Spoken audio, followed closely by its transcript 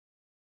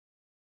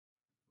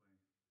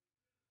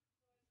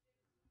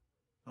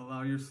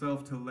Allow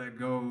yourself to let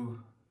go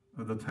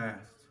of the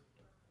past.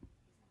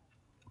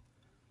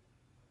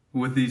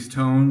 With these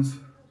tones,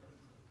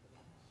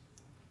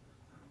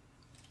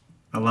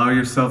 allow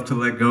yourself to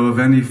let go of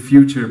any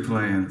future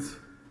plans.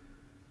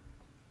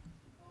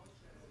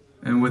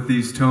 And with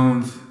these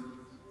tones,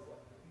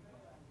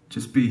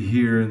 just be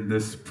here in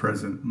this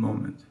present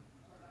moment.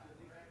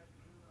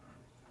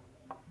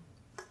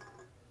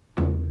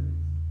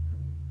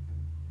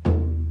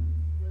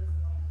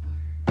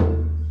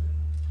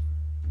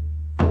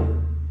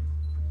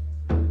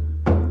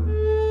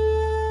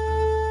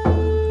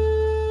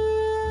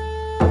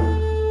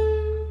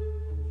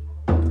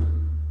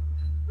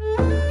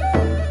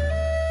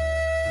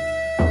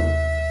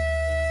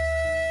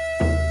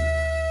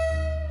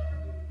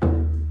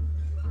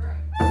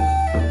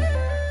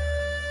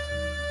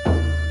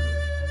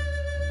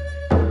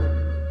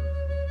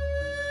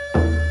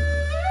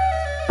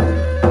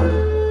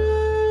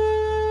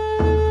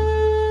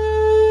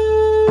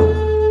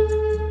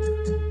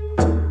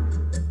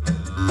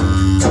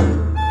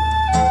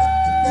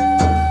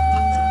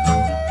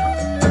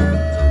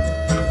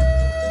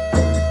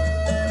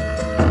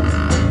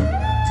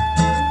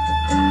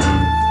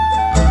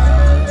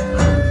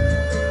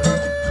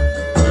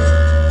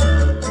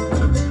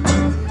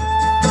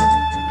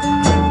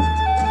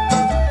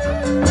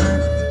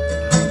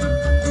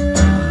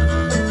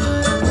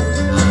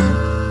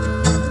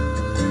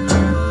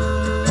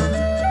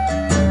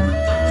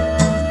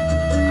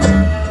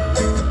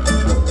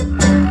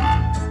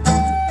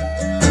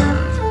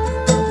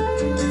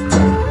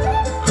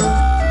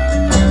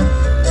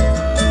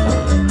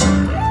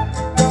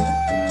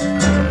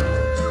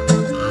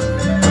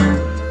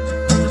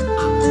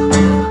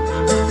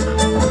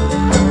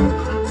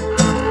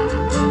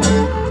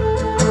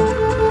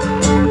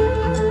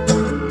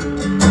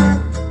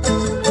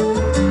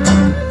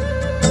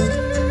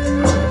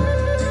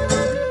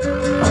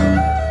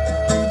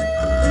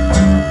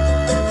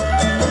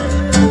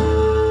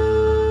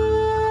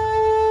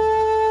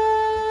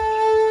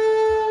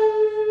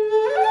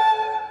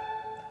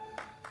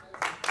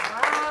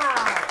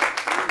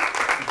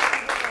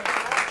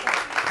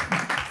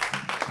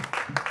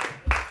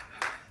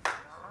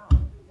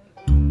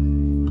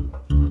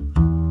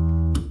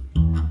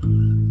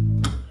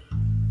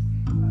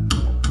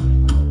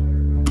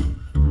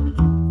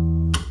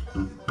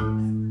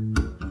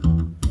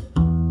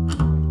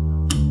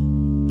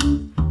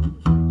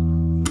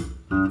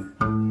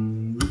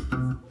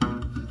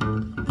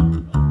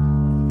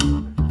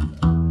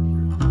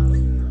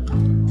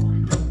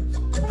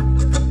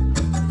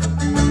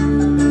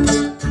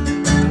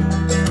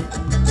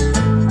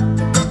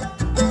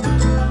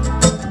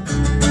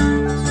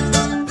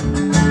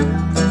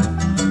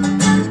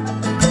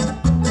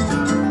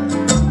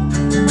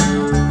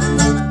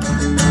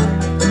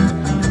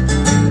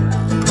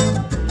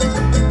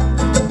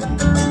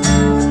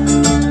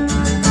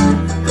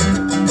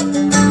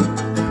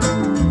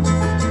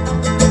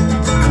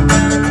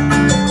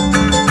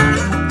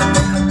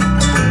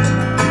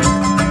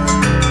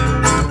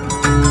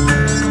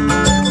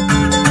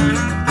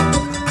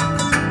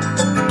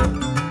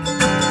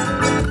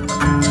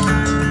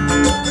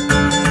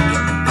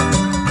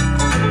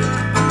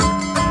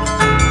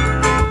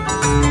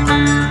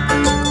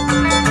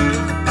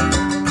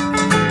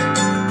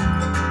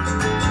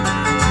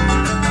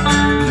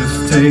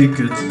 Take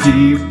a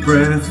deep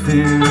breath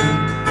in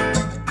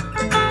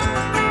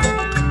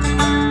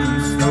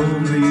and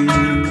slowly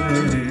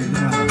let it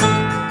out.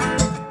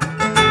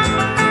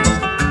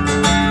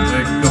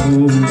 Let go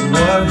of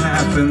what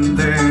happened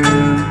then.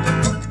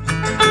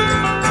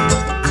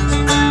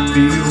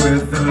 Be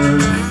with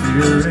us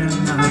here and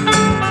now.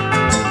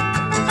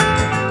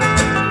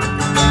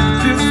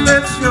 Just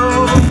let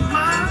your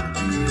mind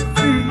be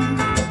free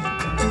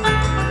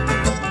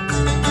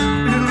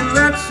and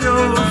let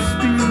your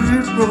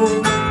spirit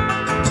roll.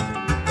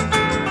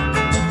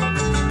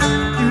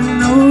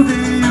 That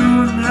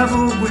you'll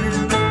never win.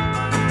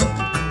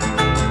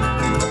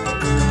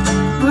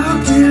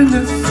 Looking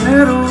to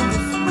settle the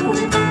soul.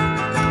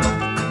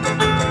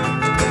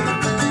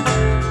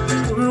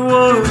 What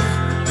was,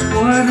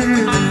 what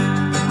is,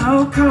 how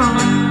come,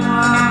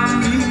 why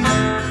me?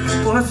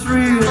 What's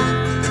real,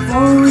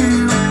 for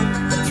real?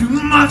 Too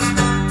much,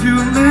 too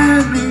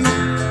many.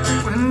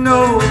 When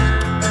no,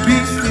 be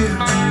still.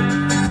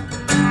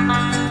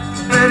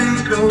 Let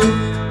it go.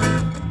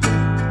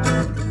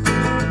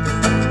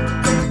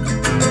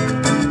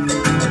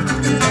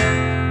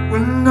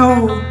 No,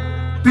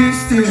 be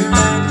still,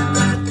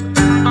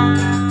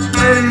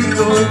 let it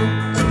go.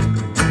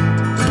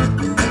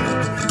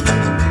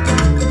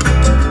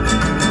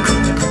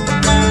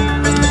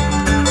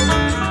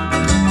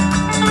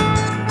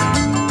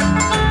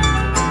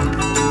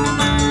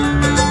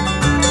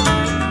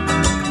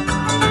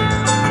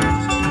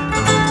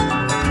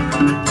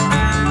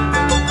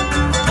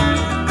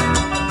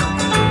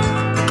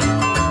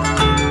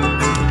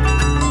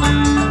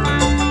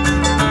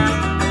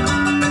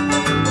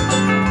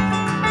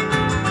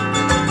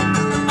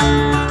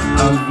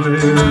 I've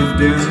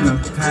lived in the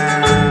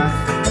past,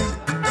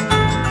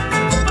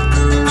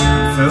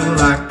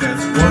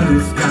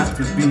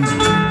 to be.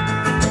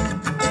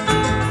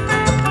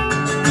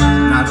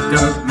 And I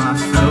dug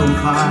myself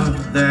out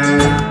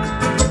there.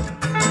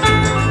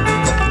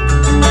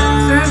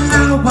 Said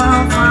now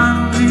I'm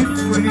finally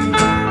free.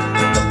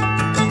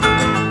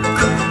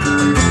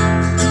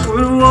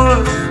 What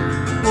was,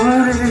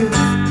 what is,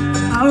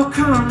 how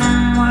come,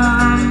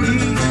 why me?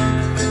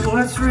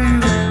 What's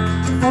real,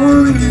 for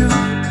real?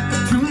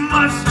 Too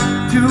much,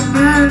 too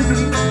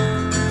many.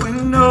 When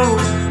no,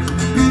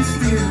 be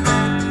still.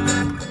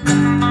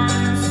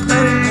 Just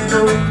let it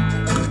go.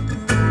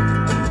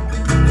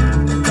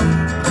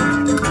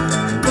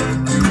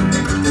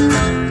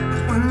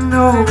 When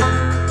no,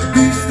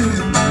 be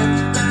still.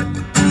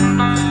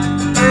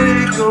 Let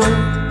it go.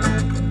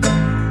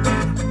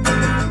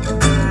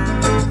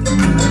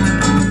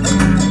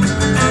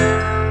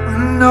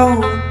 When no,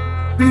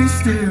 be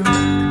still.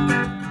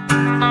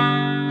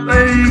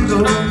 Let it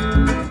go.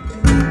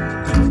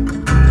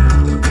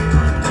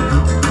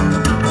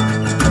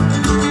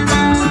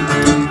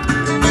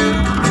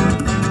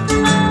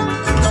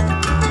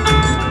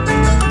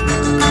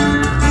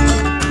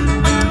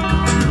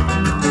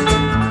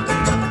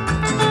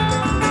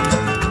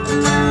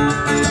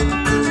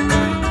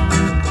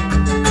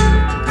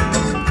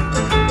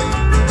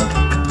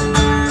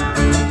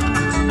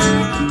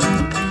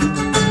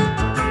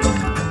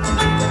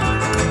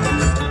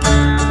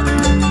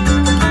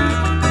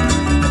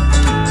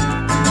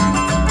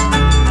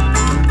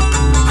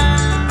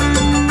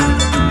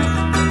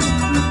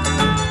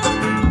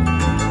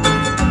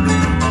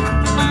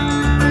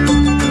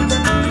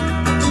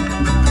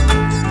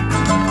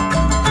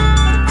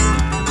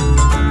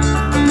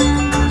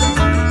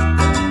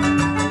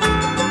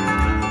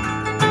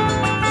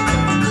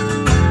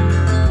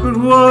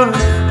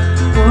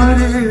 What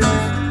is,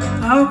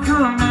 how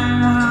come,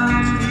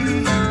 why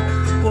me?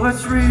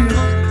 What's real,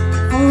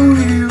 for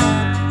real?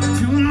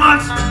 Too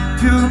much,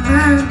 too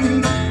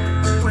many.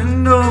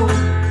 When no,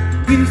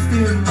 be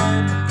still.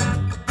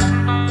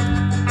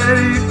 Let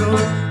it go.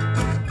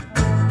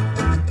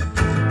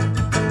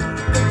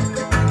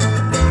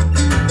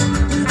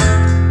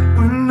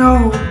 When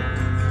no,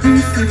 be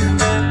still.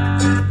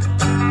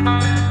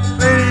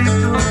 Let it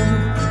go.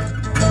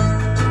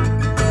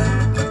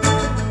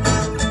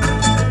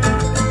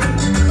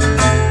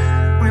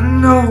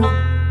 No,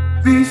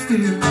 be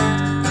still.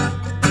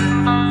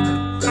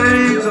 Let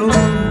it go.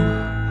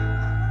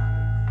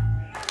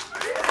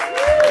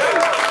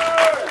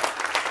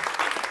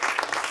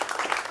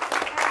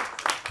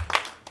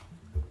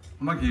 I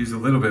might use a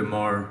little bit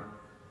more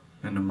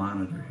in the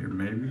monitor here,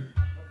 maybe.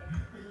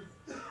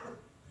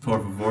 Por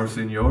favor,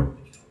 senor.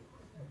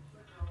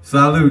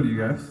 Salud, you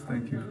guys.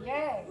 Thank you.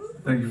 Yes.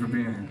 Thank you for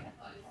being here.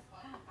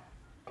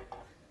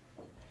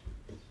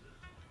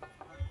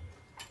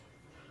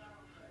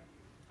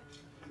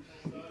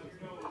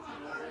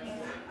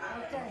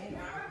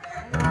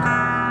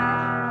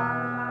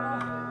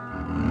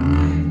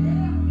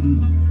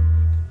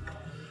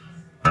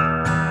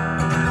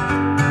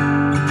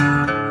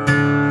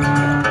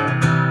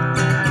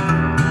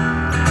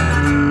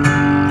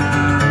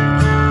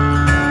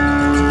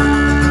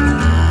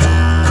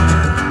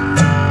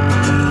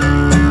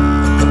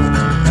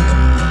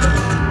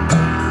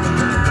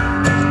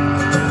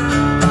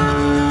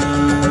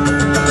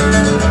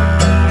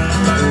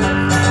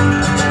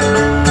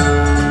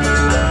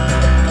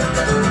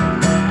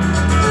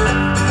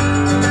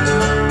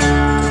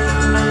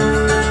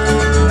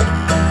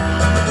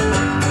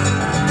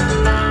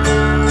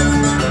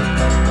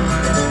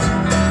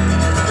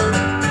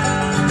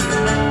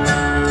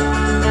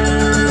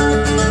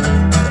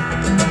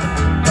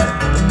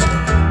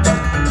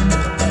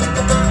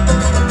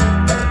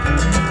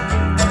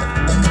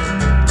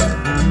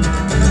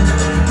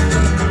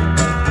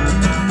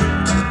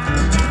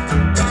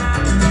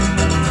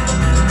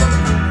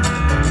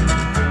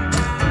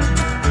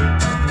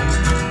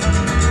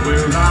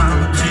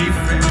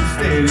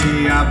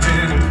 I've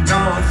been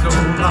gone so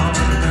long.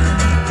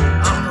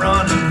 I'm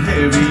running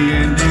heavy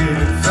and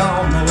it's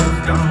almost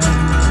gone.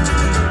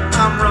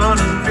 I'm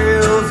running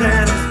bills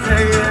and it's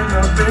paying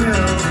the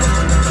bills.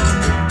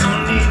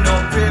 Don't need no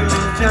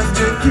pills just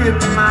to keep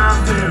my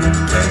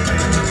feelings baby.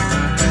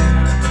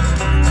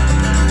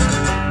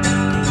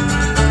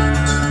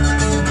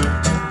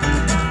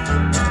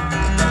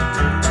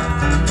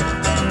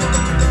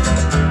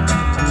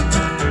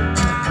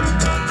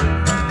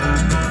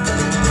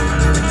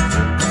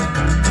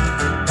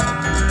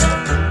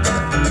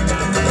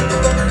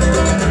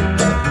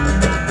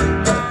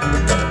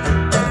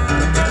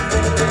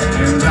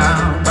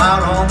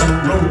 Out on the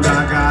road, I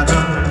got a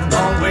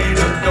long way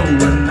to go,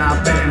 and I've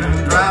been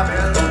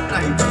driving all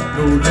night.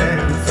 Go there,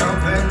 some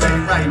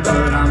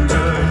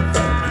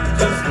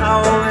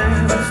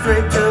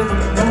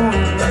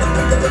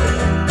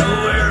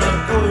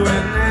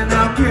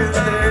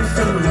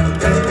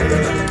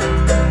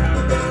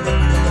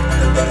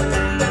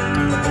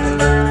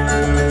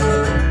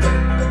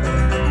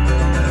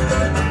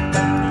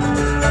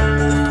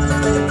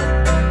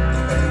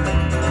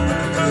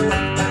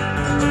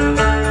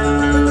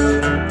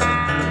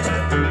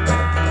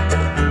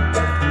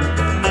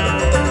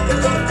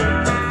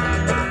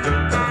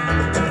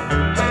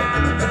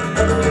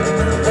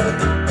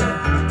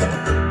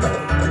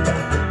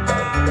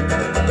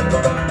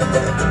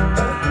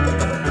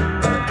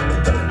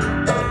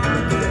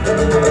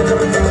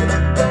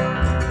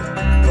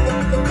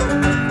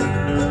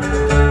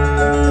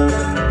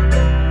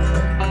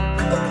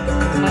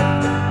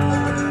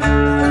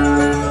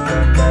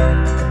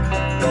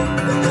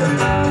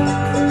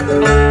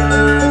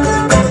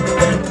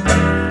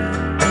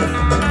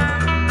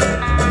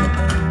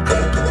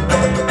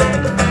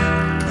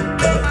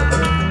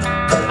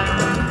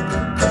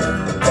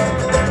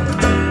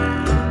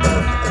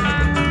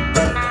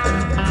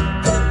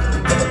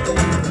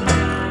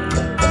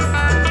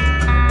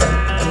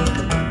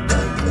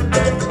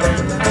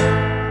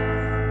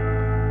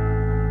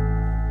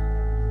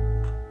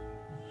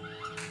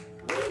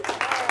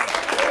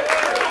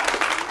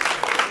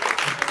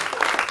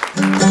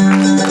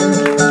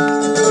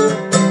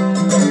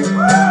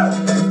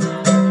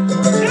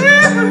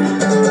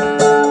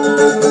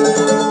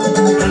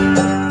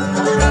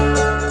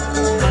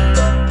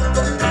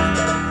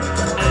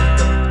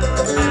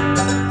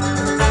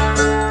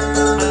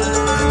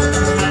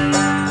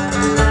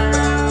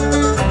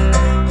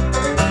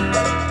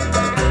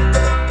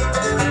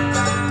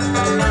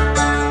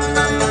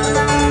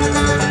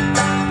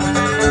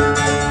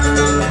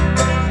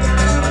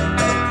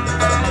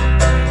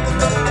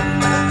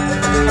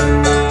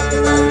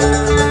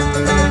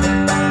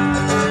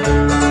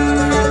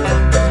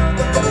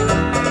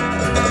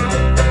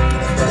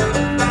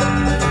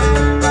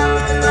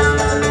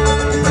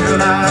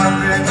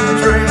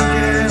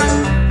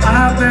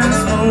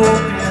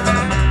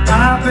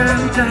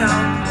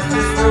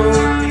this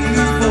road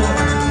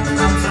before.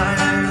 I'm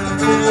tired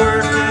of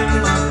working,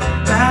 my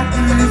back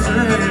is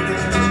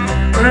hurting.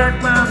 Work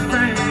my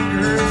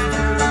fingers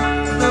to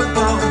the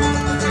bone.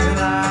 And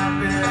I've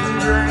been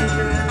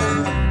drinking,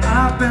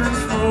 I've been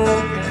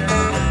smoking,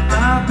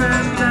 I've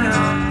been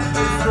down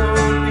this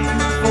road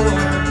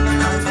before.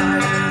 I'm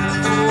tired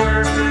of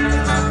working,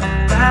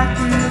 my back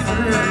is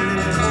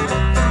hurting.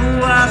 So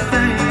I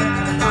think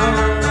I'll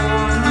roll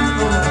on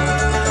more.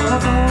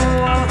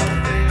 Although all the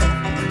things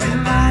in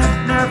life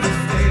never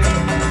stay,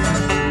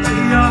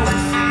 they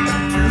always seem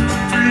to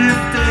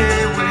drift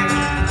away.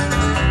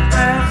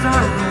 As I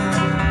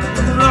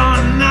roll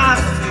on, I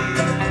see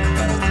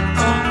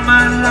all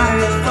my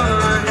life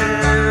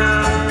ahead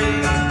of me.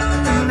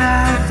 And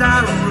as I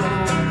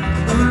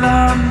roll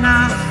on, I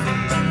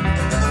see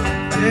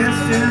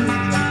destiny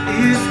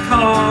is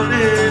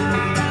calling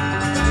me.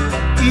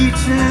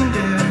 Each and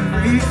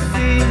every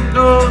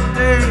single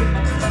day,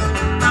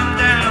 I'm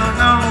down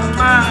on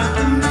my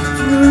knees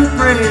to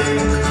pray.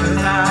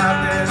 'Cause I've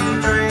been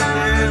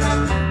drinking,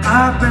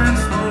 I've been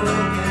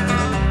smoking,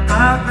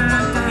 I've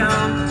been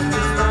down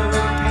this road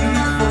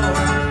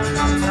before.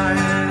 I'm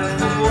tired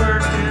of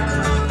working,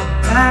 my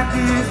back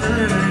is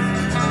hurting.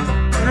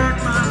 Work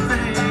my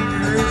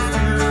fingers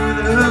to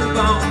the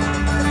bone.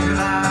 'Cause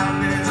I've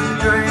been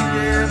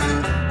drinking,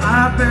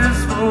 I've been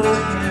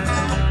smoking,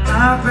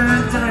 I've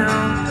been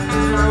down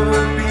this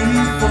road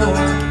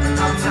before.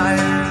 I'm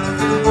tired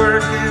of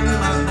working,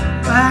 my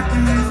back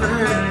is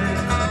hurting.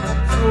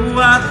 So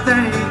I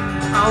think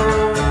I'll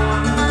roll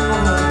one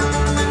more.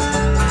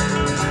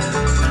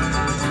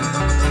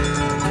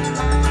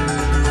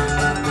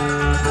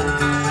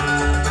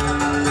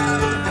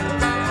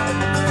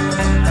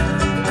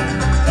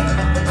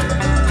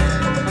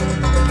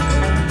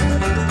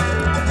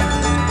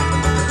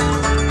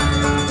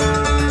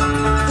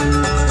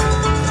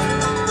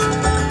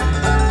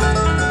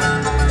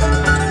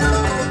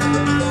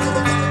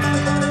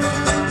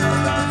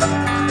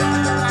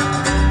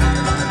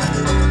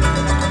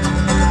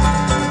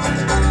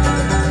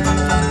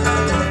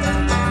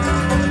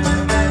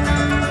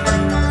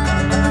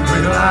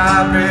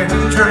 I've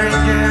been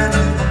drinking,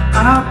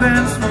 I've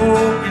been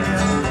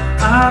smoking,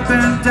 I've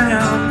been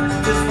down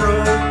this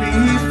road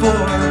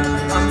before.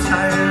 I'm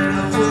tired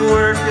of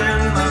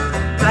working, my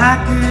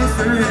back is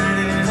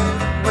hurting.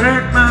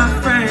 Work my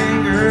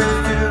fingers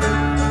to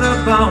the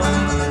bone.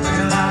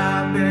 Well,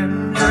 I've been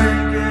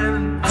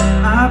drinking,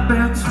 I've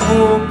been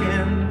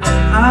smoking,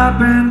 I've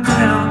been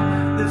down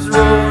this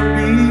road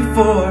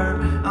before.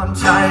 I'm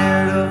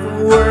tired of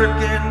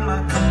working, my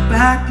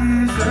back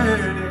is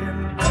hurting.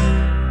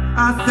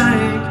 I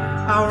think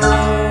I'll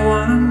roll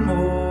one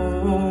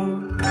more.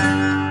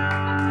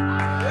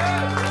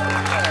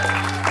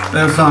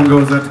 That song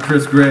goes out to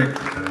Chris Gregg.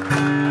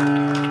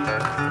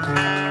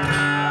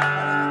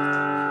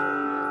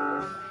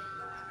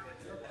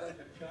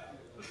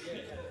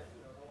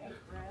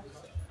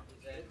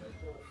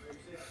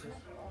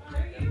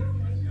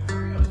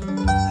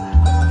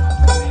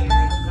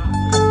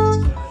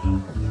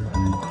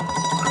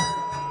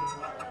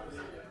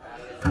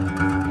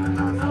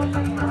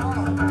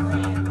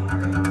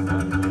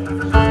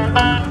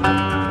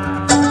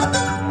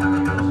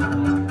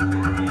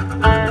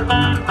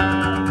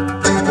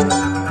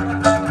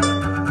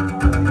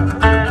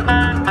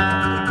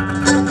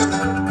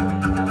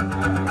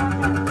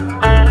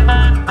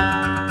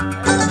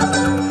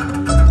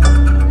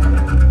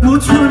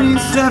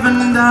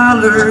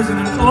 $27 in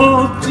an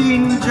old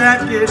jean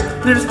jacket.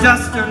 There's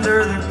dust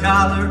under the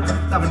collar.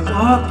 I've been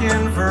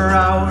walking for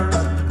hours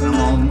and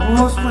I'm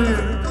almost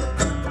where,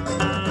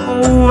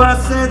 oh, I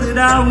said that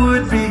I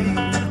would be.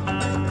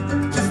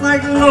 Just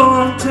like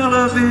long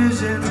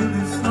television,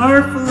 this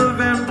heart full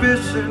of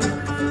ambition,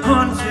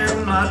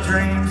 haunting my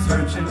dreams,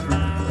 searching for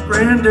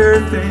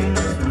grander things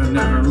that I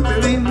never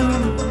really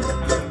knew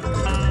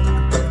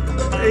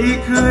they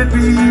could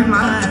be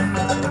mine.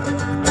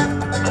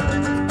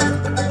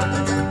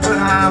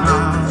 I'm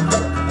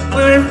out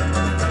where's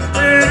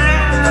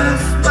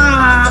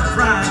my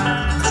pride?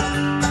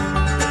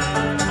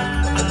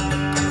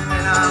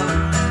 And I'm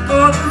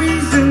for the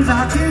reasons I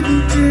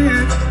didn't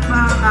give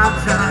my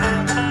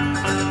time.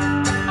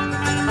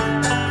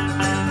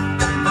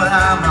 But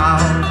I'm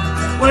out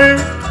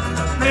where's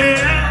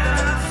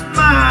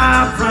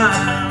my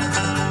pride?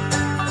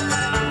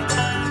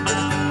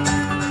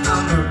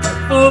 I'm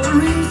for the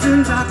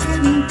reasons I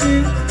didn't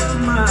give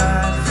my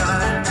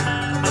time.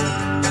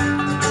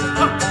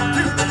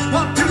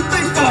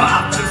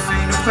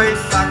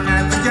 Place I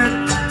can't forget,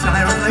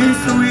 time and place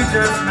that we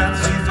just met.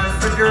 She's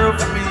just a girl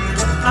for me.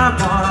 I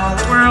want all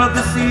the world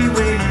to see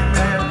we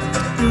met.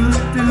 Do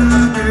do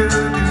do do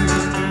do.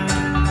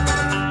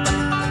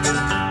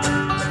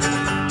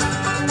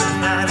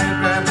 Might have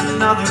been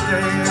another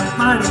day. I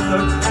might have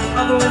looked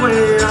other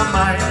way. I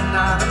might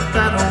not have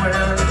been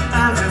aware.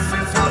 As if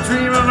it's I'll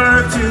dream of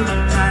her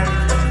tonight.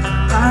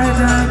 Die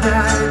die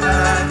die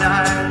die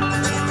die.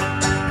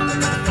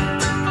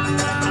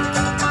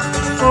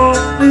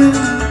 Falling.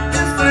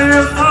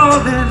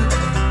 Falling,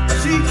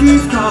 she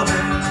keeps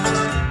calling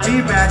me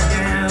back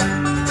in.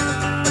 again.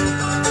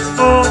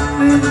 Oh,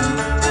 when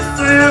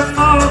they're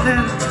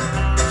falling,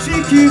 she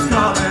keeps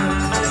calling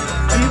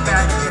me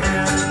back again.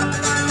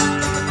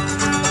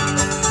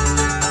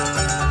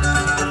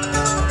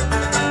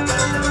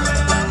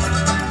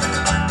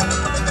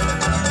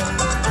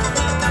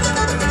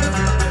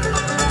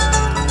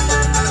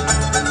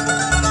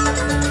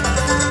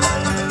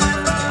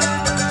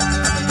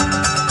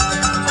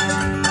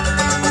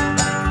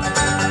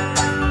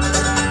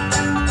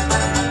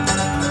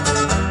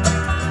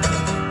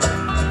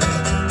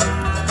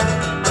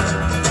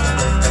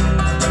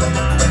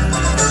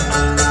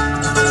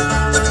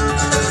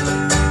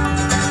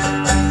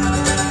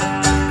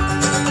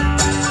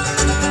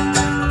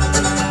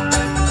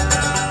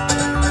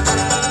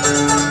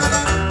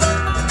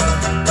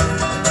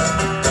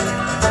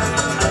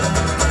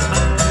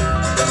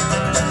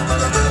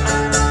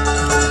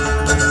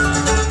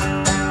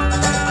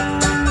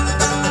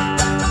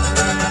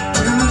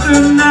 The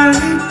night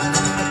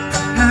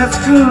has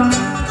come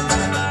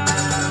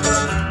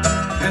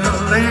and the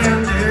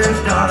land is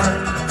dark,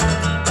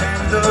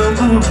 and the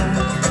moon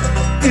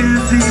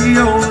is the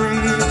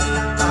only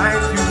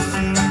light you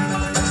see.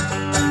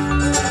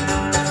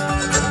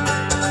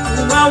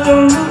 Oh, I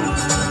won't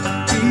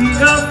be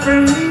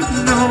afraid,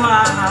 no,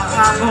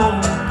 I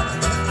won't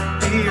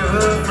be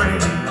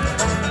afraid,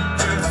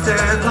 just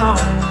as long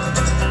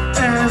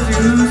as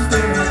you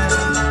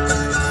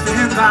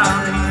stand by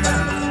me.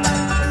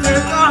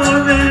 And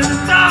darkness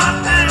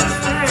stand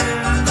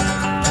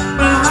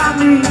by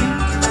me,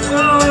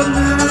 oh,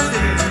 now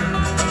stand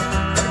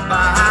by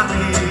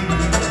me,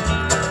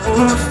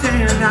 oh,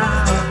 stand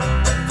now,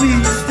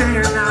 please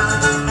stand now,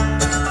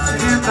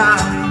 stand by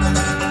me.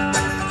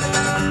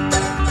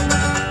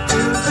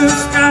 If the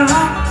sky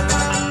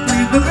we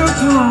look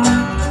upon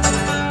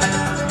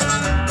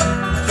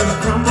should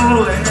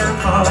crumble and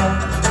fall,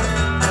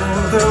 oh,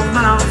 the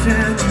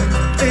mountains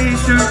they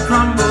should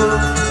crumble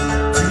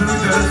to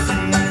the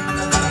sea.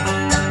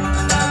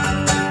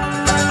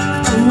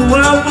 Oh, I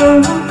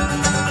won't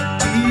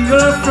be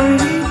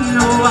afraid,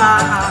 no,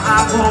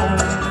 I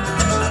won't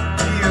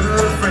be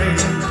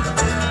afraid,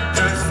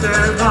 just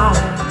as long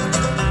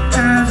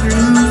as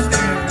you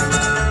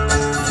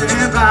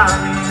stand by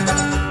me.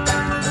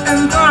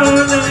 And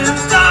darling,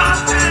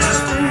 darkness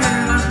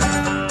stand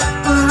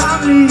by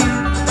me,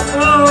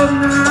 oh,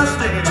 now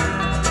stand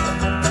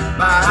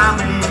by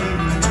me,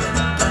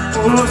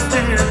 oh,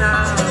 stand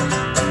now,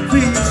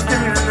 please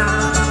stand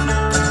now,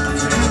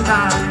 stand by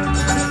me.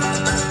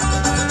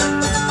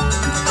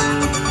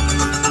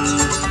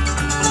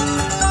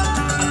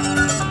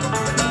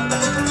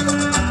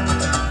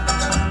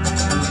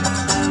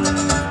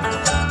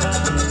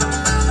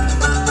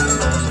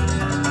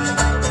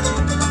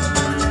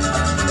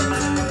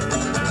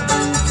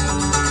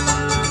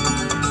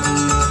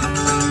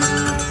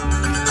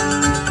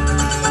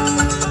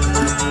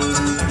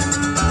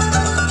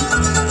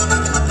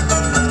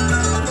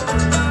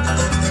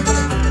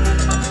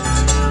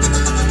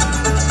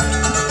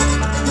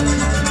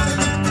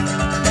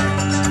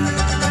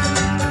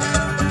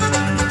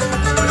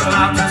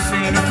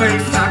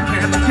 Face, I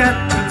can't get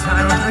the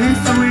time and place,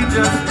 so we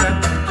just met,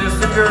 just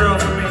a girl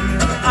for me.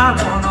 I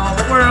want all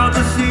the world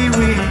to see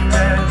we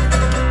met.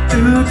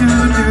 Do, do,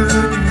 do,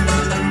 do.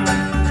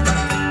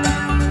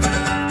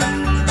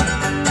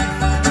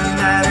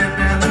 Had it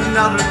been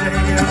another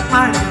day, I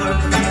might have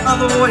looked the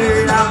other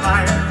way. I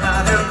might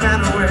not have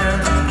been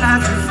aware. As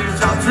this is,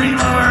 I'll dream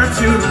of her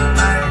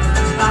tonight.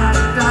 I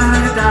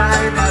die,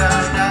 die,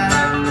 die, die.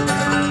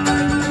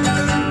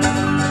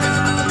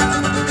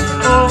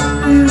 Oh,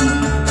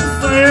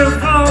 they're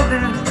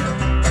falling,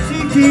 she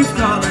keeps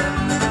calling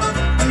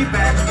me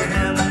back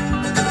again.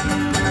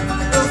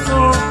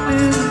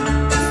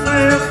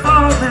 They're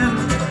falling,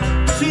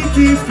 she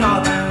keeps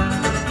calling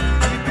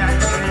me back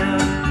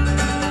again.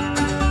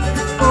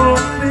 Oh,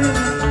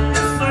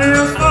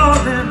 they're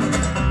falling,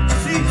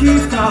 she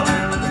keeps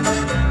calling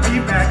me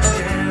back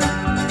again.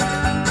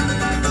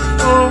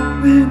 Oh,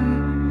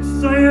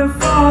 they're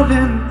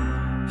falling,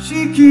 she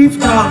keeps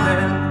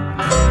calling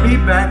me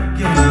back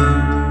again.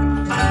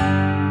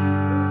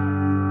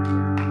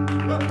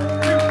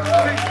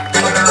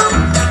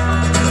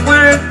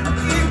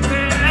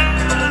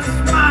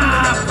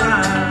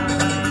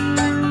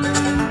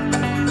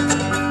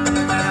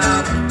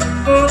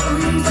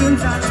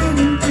 I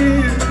didn't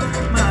give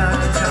my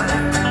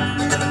time,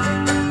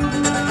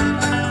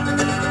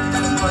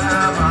 but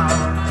I'm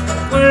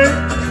always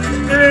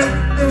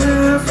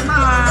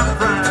my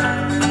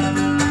pride,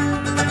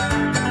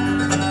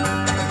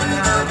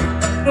 and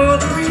for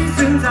the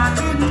reasons I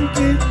didn't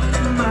give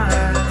my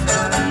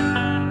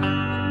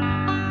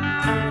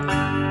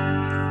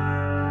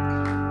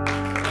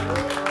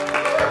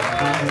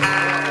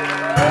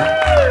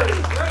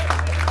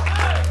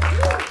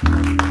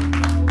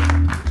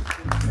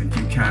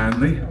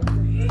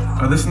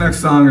This next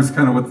song is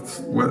kind of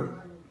what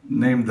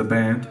named the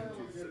band,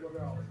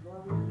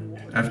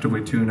 after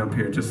we tune up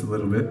here just a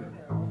little bit.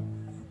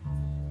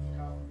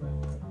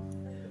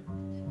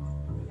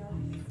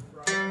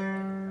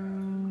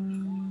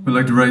 We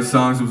like to write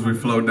songs as we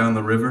float down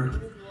the river.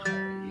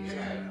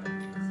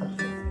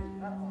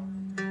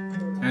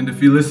 And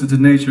if you listen to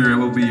nature, it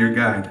will be your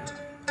guide.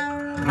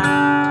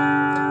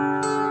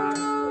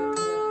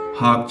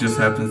 Hawk just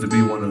happens to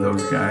be one of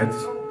those guides.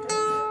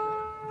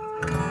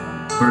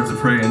 Birds of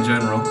prey in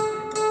general.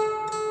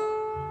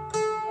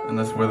 And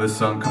that's where this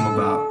song come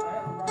about.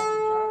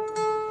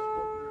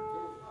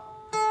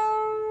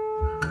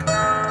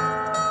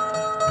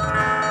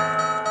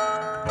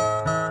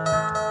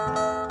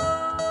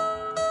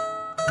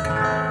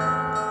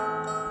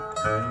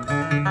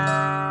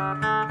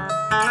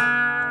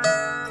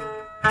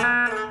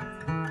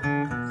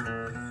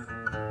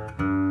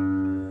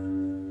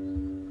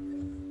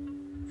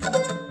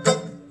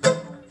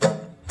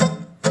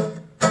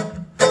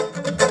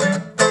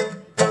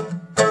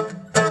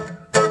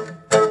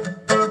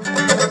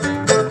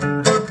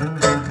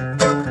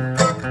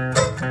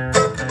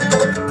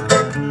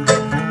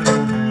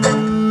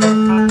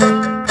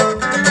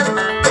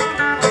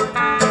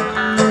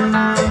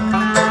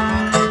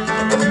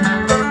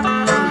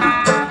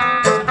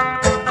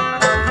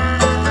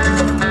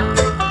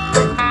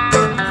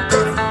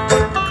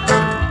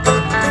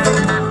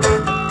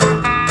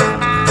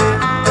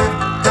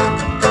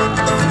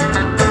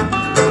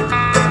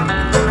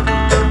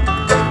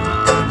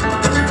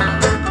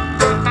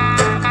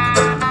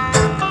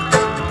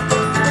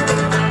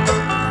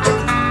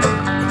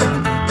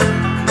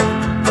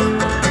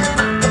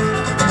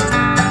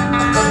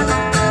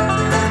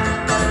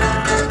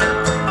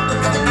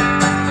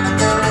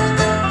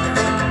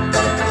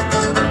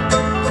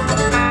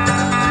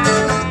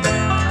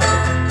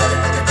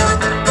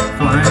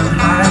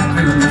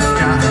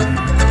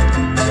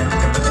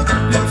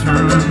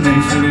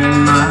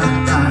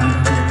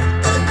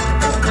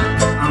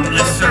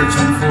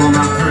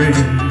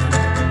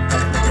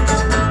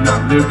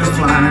 Live to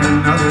fly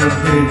another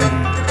day.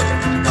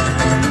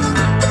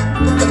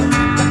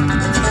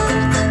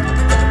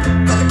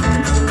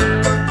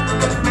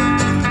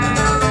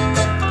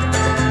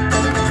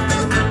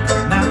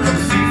 Now I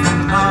see from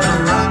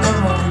Colorado,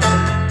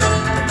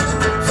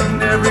 seen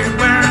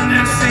everywhere in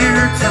this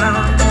here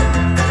town.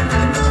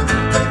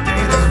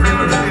 Today this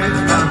river is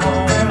my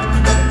home.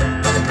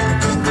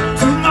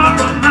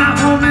 Tomorrow my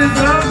home is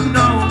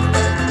unknown.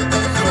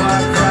 So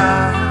I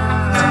cry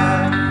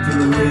to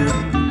the wind.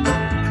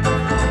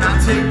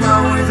 Take my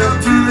wings up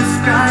to the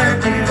sky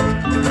again.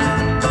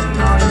 And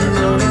all your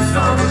roads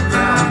on the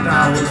ground I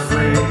will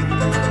sway.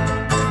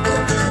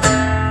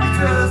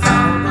 Because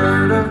I'm a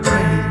bird of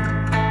prey.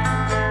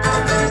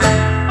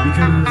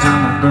 Because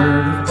I'm a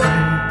bird of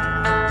prey.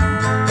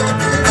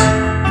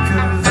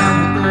 Because I'm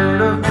a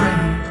bird of prey.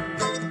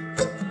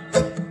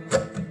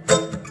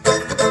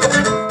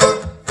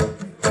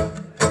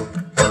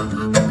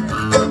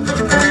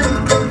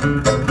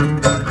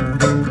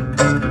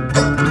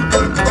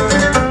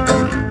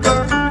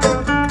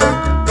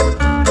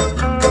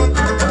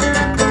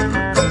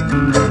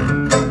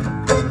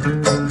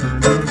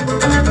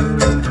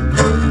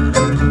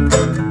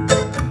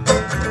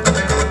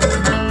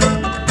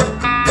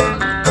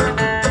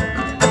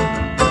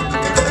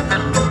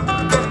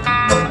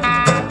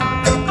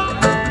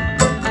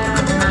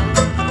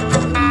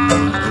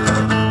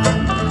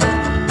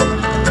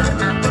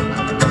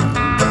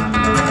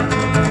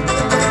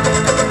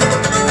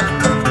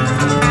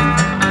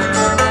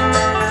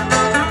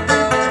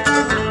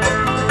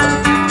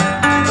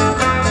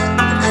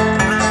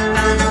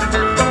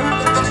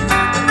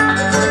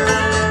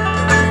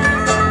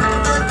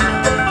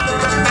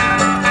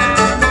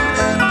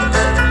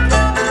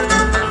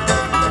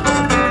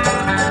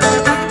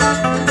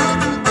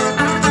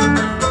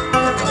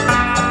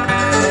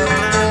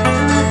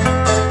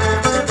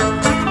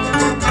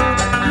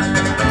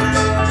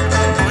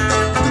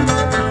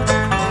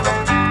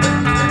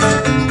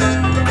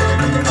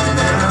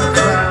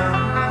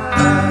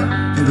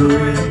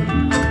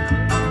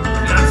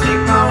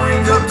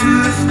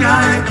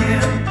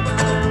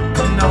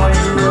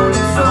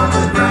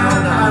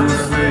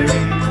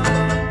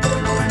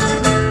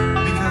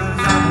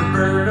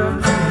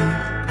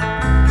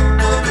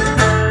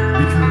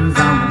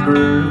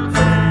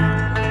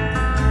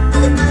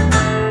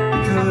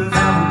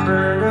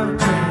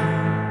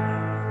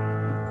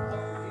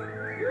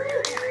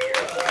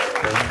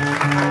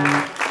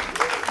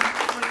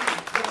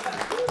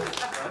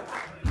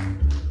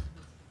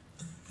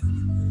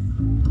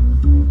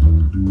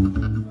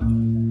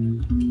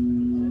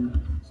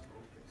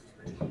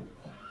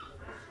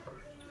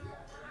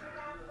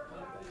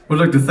 We'd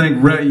like to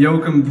thank Rhett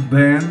Yoakum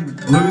Band,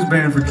 Blues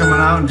Band, for coming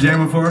out and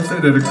jamming for us. They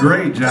did a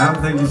great job.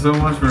 Thank you so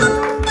much for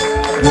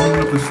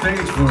warming up the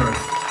stage for us.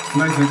 It's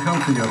nice and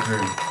comfy up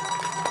here.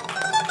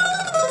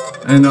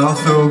 And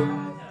also,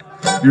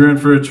 you're in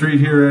for a treat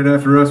here right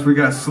after us. We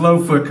got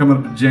Slowfoot coming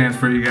up to jams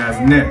for you guys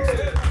next.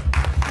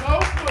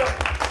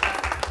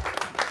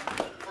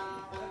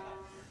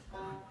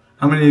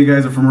 How many of you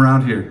guys are from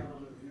around here?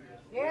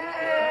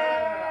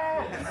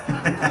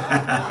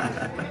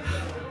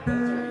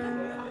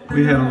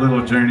 We had a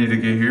little journey to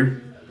get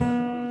here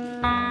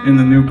in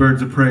the new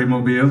Birds of Prey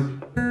mobile.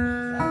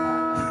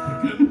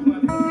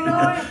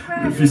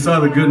 If you saw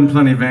the Good and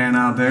Plenty van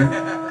out there,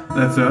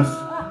 that's us.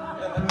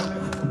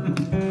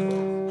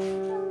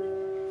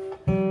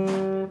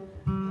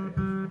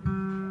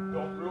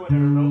 Don't ruin it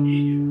or they'll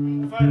eat you.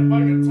 If I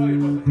could tell you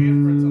about the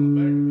handprints on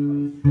the back of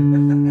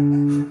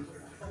it.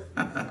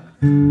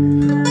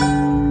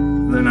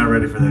 They're not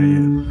ready for that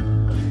yet.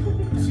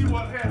 See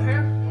what had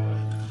happened?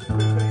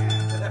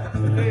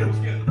 The day I was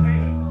getting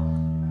painted,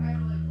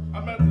 I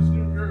met this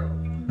new girl.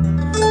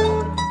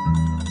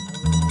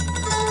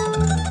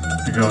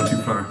 You're going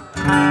too far.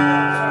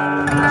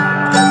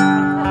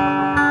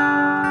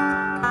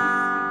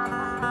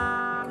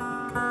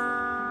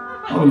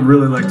 I would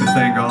really like to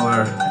thank all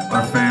our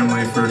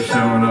family for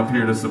showing up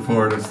here to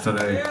support us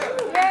today.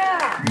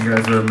 You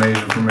guys are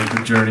amazing for making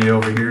the journey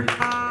over here.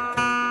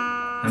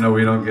 I know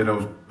we don't get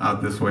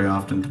out this way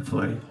often to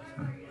play.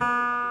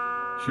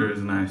 Sure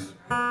is nice.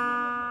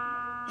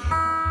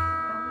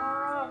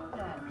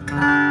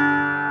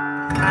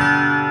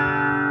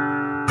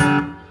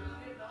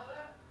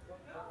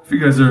 If you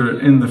guys are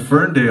in the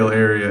Ferndale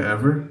area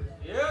ever,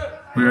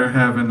 we are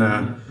having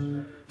a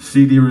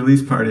CD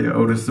release party at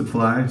Otis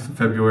Supply,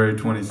 February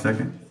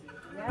 22nd.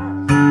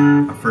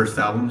 Our first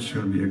album is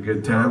going to be a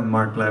good time.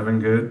 Mark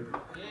Lavengood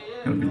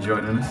going to be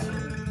joining us.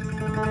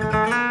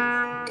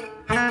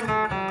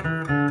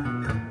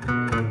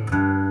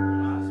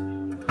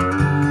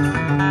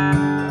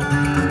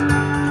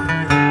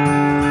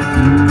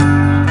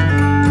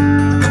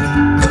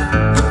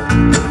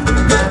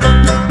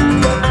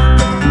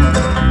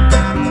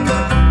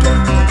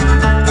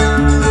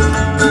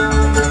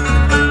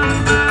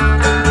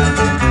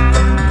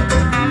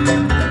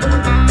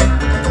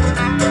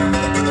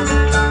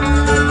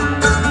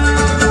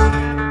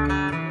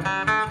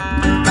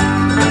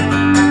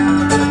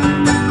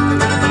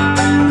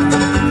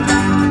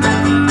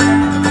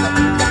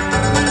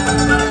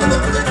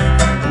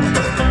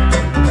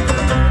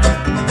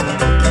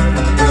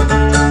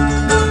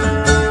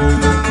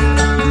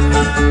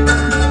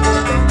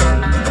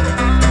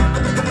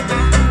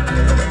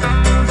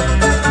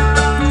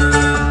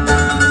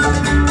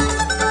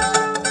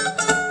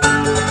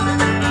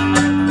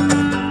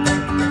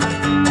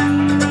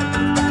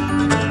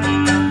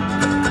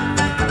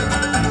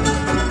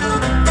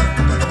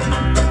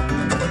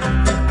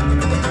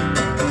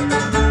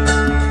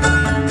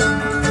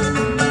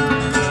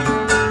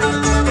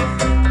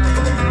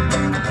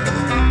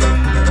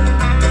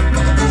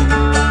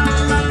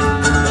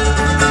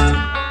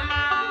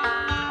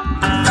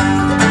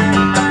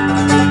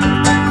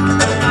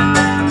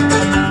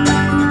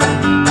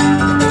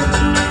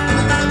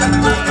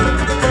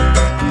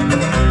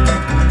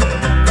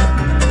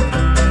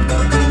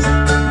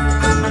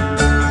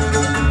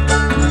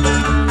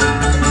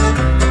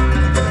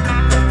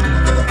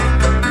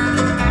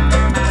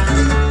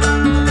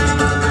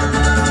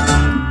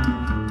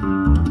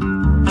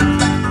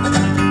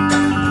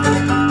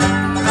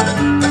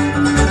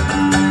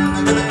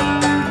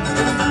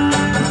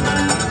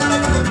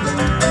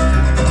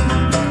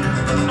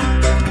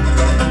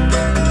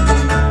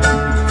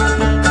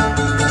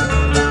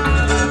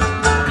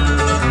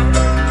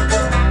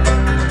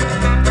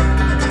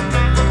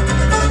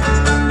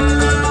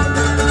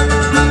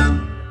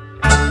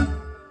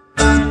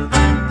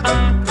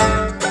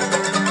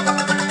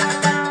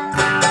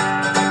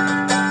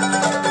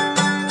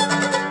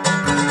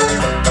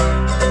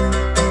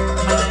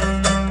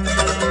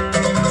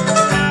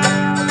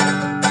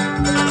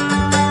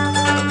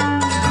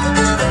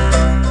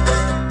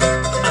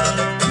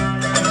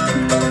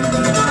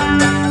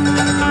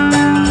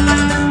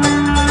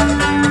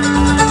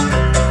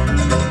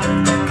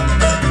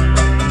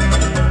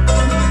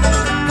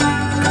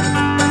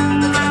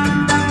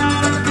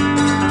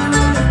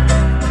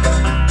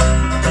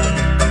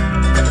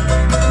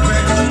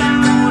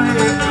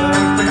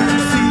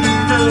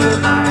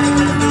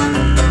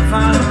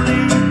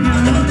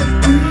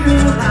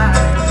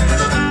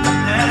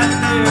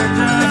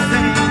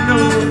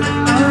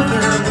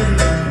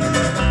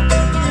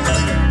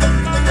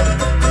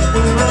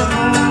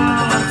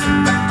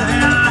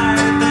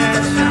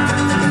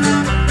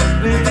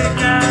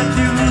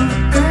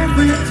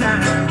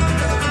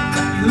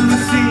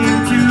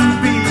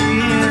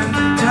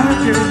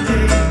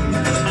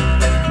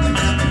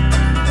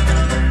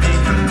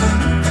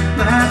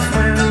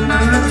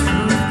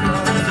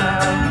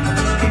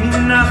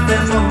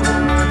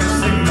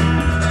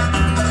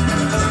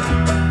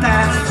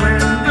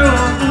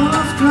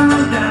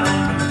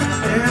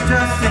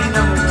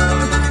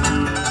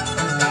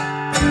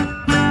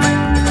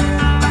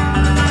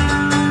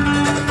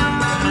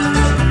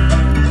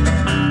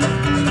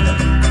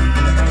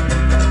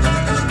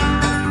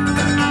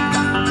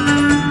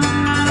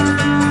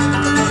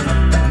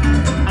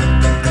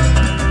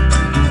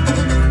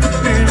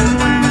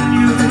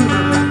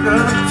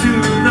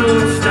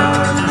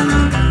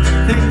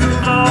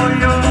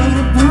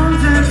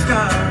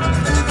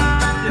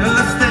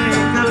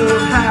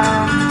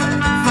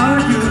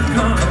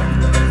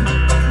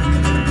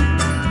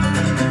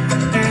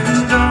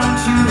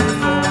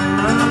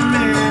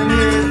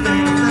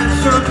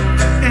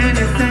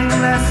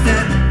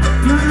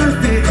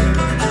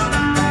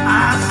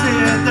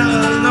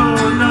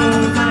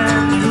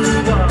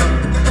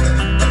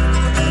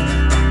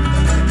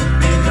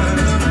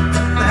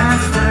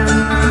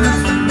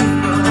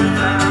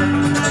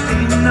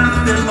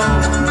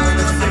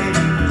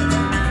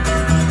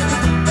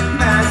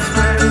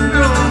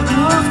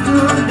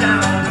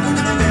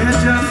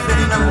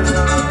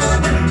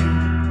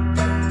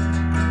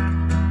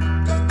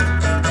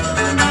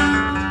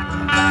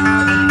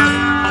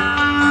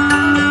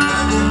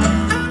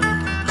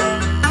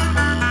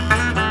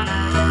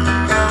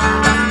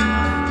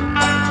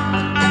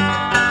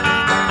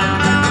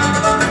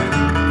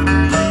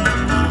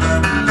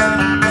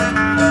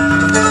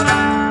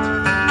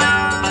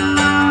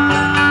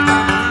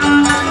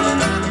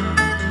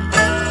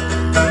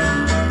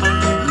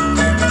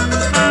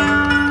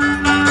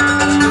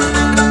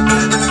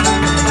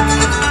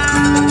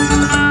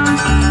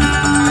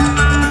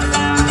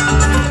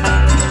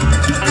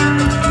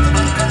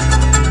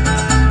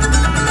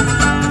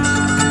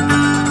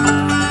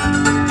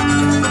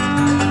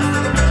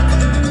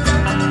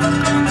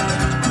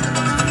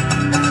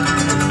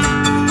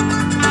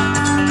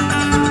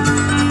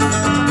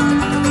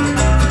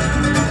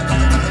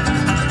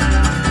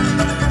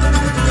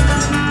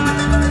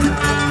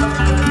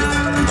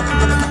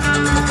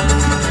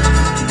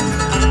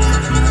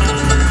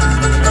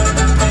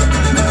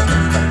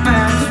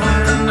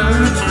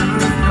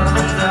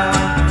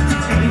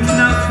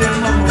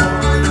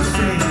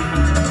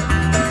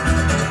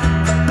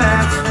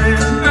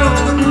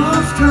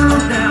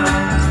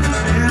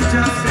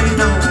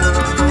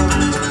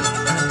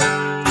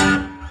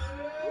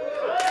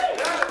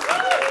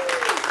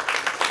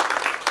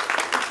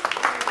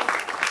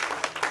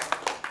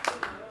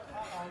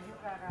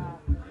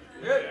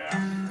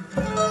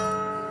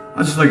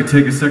 like to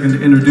take a second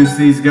to introduce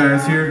these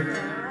guys here.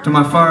 To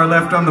my far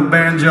left on the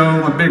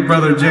banjo, my big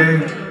brother Jay.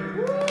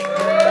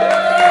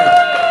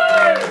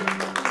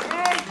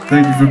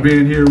 Thank you for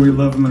being here. We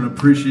love him and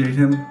appreciate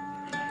him.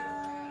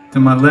 To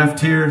my left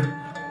here,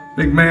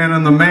 big man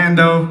on the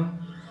mando,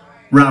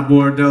 Rob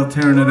Wardell,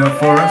 tearing it up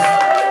for us.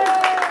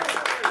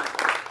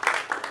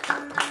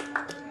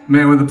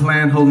 Man with a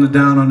plan, holding it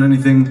down on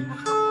anything,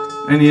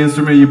 any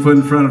instrument you put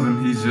in front of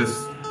him. He's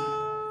just,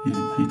 he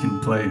can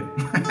play it.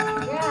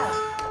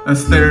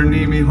 That's there,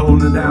 Nimi,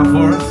 holding it down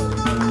for us.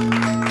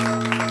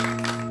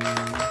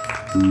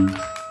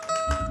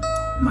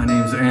 My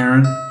name's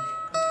Aaron.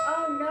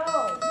 Oh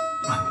no.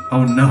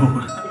 Oh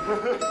no.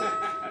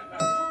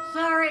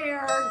 Sorry,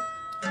 Aaron.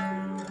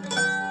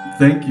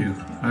 Thank you.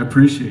 I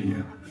appreciate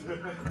you.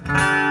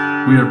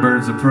 We are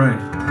birds of prey.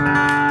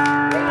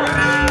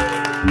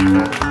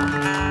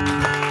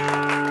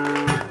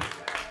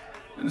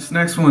 And this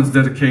next one's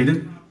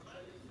dedicated.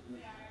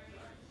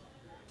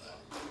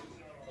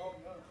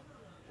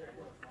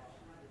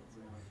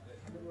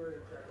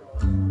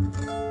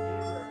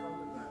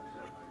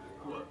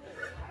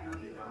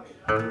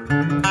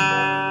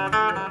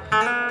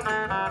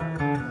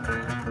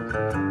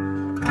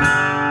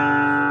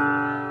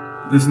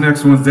 This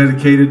next one's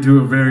dedicated to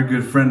a very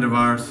good friend of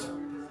ours.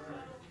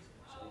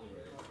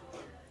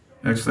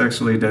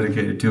 Actually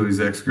dedicated to his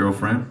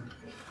ex-girlfriend.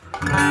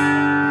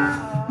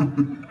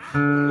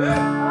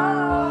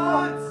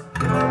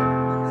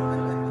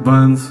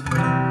 Buns.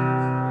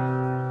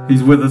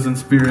 He's with us in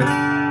spirit.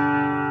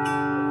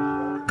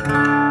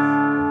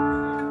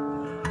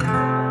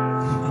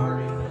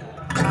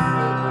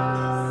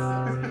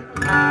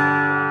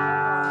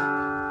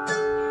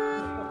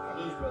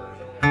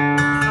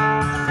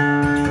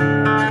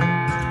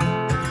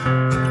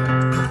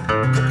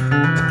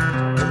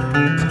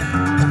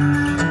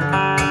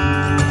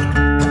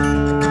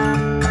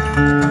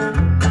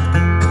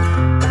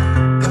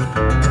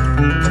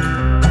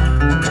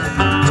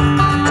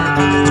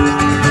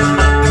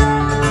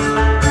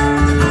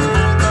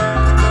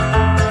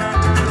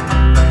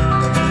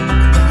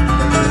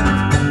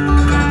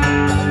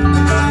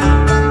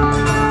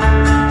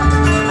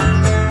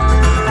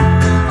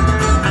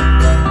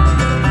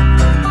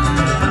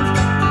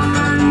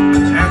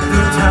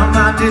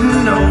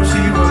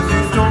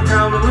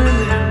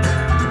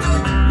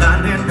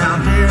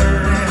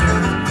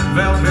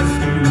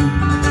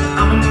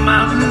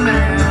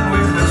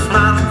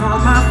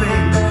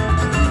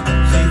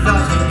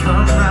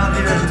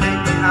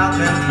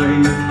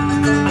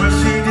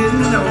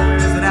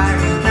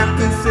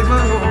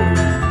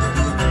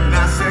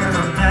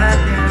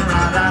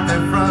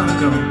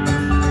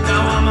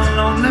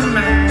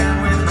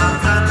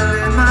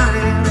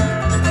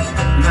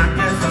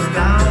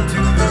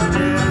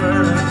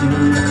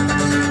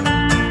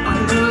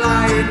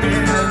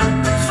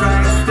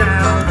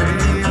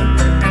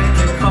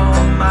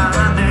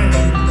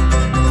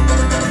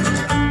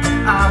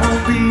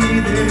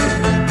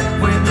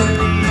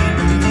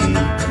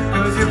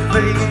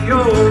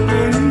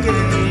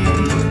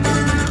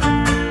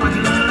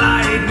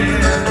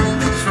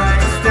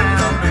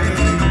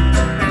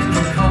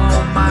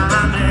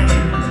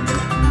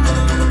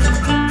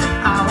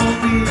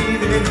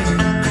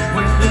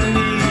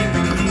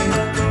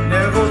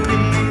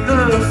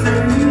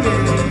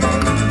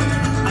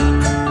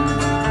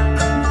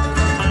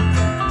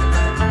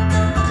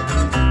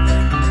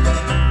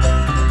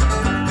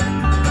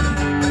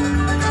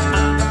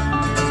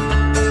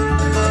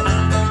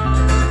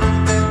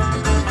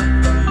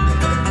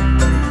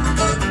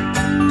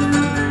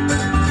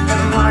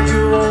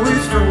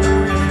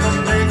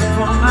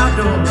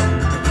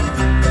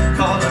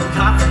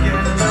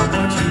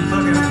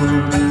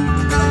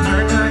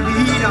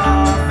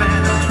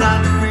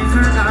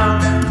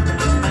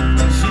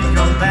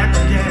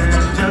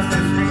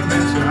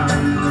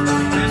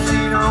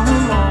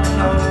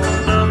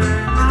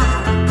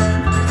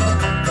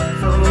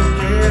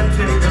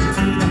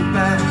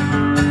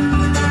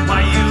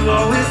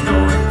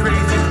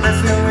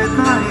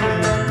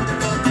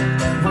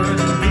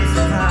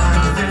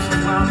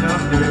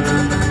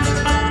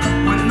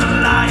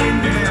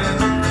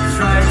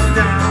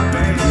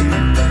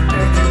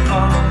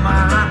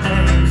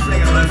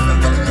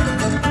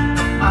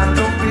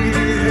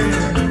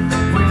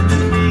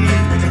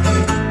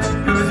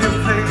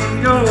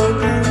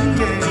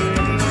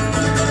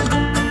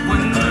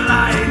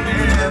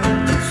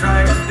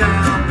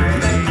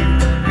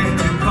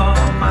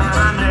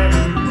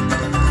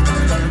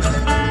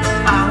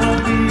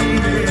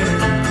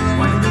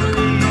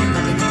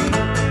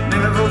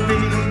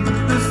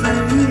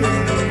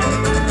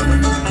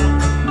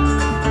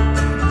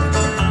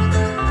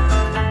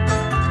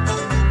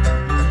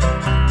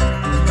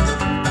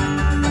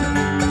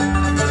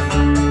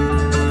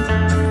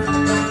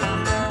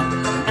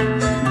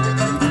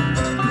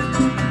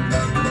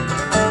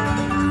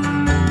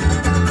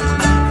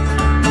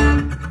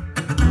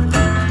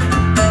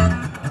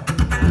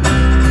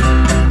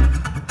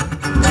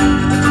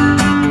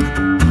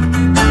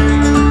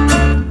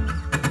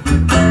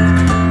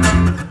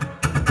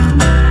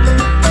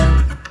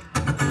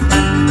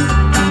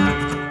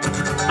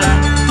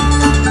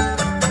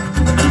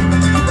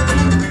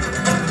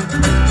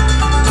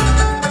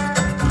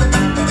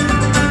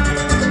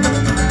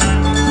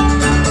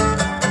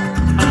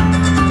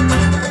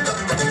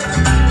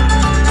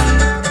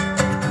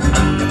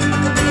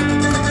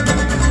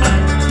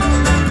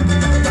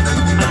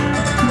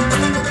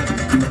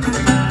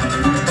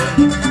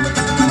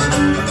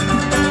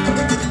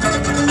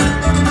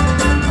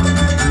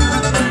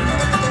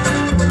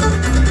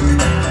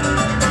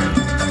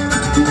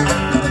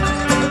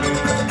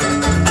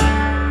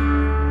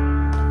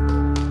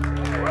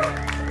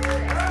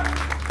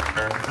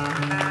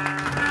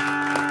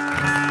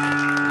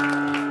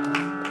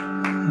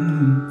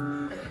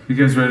 You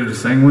guys ready to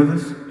sing with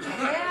us?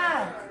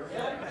 Yeah.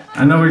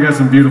 I know we got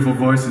some beautiful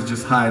voices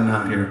just hiding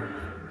out here.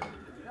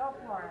 Go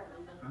for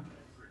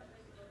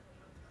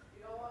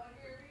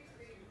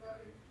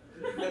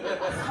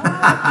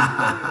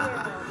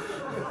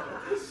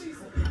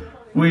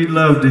it. We'd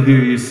love to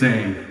hear you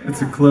sing.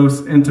 It's a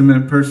close,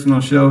 intimate, personal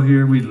show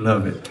here. We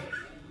love it.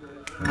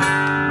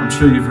 I'm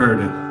sure you've heard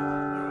it.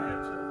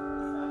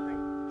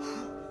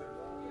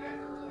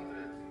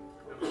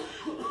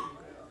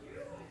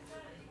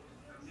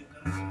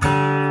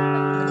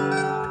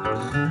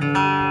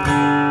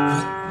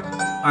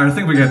 All right, I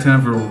think we got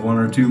time for one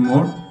or two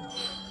more. Sure.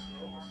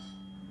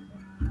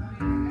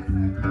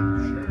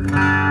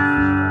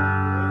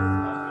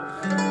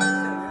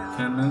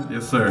 10 minutes?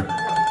 Yes, sir.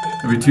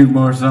 Maybe two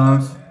more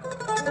songs.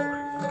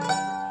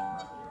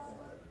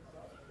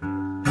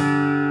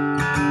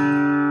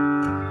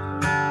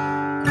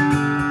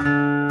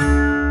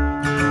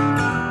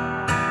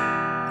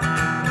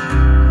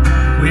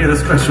 We had a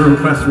special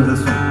request for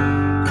this one.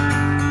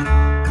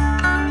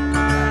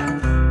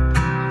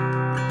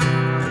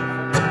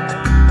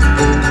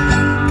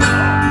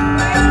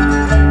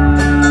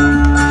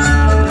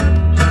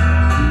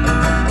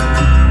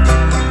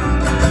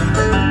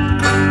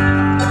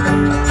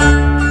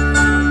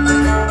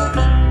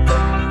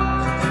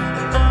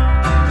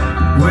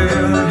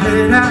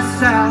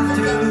 South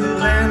to the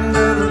land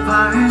of the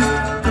vine,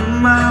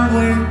 on my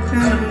way into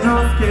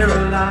North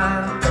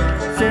Carolina,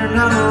 staring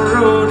down the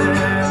road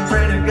and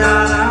praying to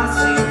God I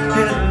see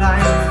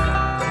headlights.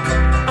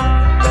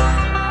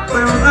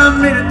 Well, I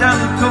made it down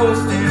the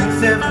coast in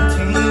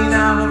 17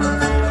 hours,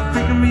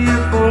 picking me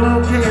up a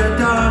bouquet of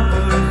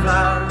dogwood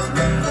flowers,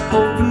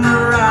 hoping to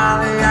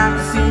Raleigh I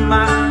can see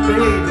my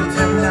baby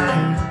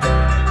tonight.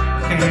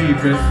 Can't hear you,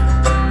 Chris.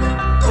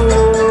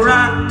 Oh,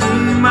 rock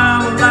me,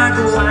 mama, like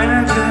a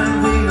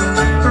wagon wheel.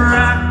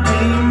 Rock me,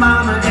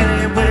 mama,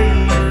 any way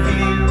you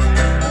feel.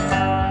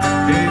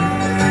 Hey,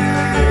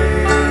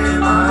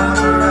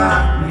 mama,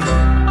 rock me.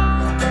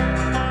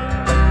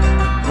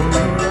 Oh,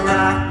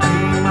 rock me,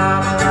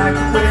 mama, like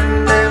the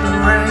wind and the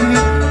rain.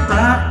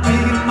 Rock me,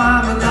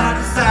 mama, like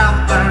a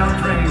southbound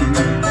train.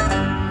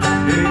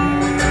 Hey,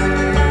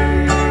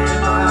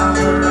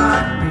 mama,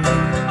 rock me.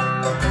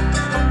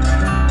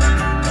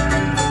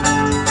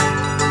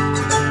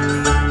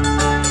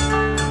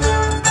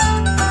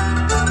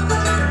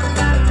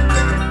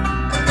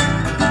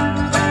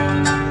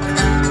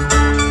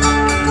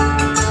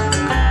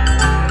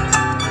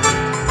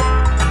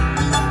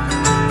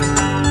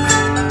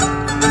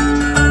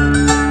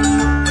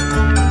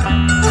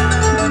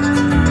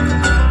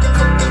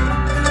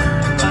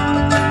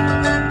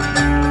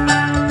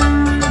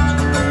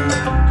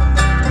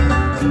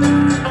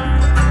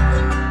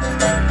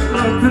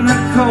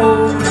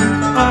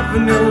 Up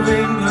in New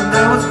England,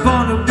 I was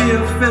born to be a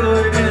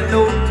fiddler in an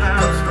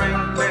old-time string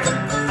band.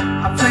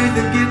 I played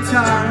the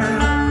guitar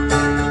and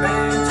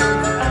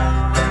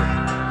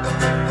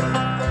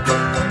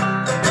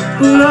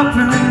up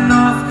in the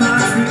North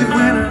Country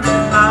winter,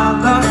 I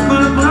lost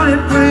my money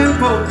playing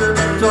poker,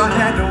 so I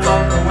had to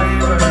walk away,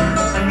 but I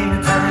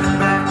ain't turning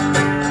back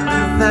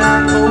with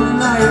that old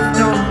life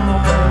no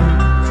more.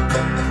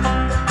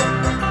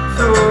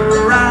 So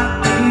rock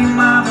me,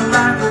 mama,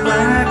 like a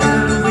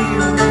wagon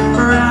wheel.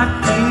 Rock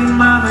me,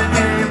 mama,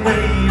 any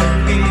way you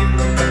feel.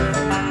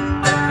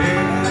 Hey,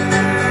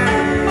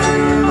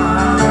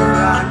 mama,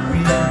 rock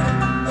me.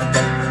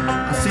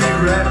 I see you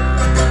red.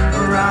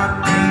 Rock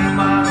me,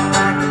 mama,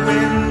 like the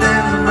wind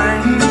and the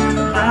rain.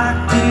 Rock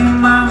me,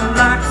 mama,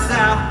 like a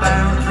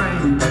southbound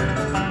train.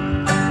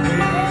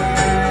 Hey,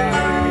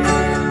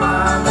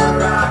 mama,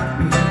 rock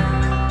me.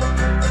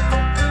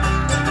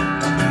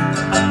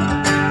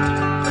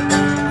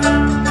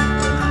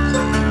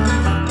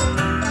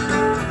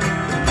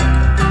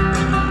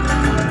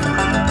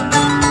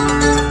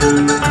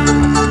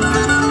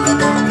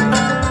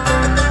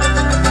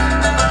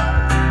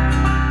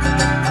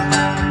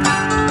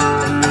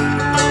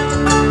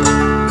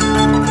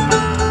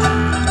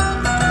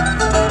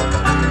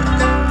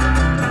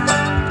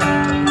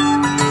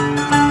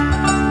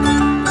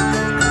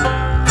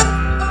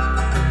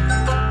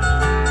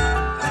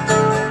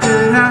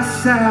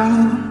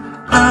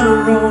 Out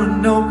of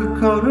Roanoke,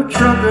 called a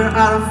trucker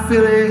out of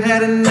Philly,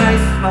 had a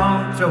nice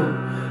long joke,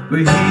 but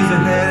he's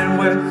headed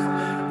west,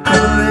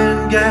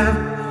 Cullen Gap,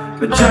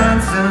 but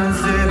Johnson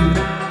City,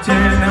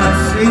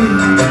 Tennessee.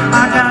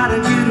 I gotta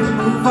get a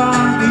move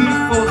on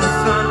before the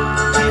sun.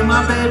 See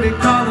my baby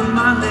calling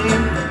my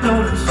name, know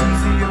that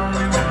she's the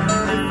only one.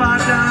 If I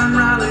die in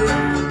Raleigh,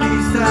 at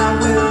least I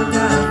will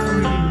die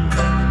free.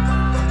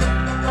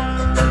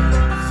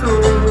 So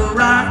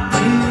rock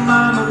me,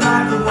 mama,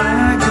 like a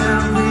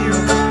wagon wheel.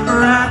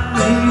 Rock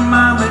me,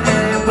 mama,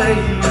 any way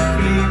you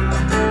feel.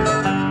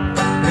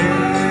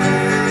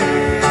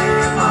 Hey,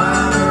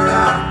 mama,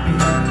 rock me.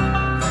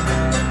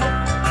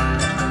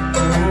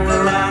 Oh,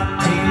 rock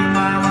me,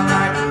 mama,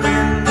 like the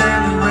wind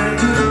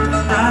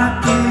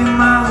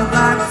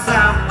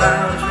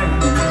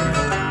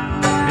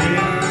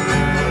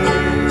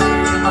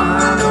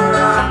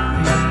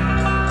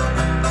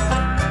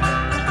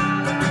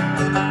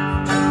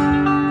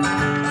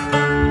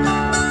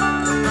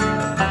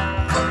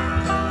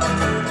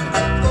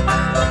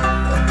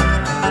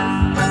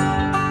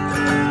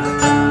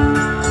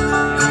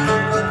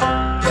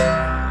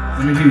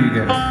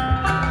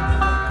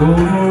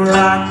Oh,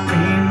 rock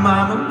me,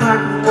 mama, like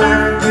a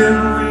wagon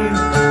wheel.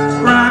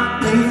 Rock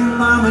me,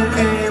 mama,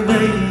 any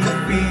way you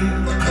feel.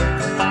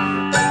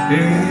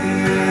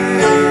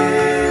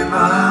 Hey,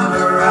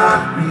 mama,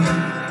 rock me.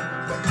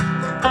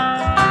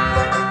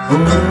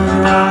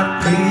 Oh, rock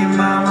me,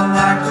 mama,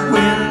 like the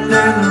wind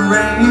and the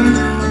rain.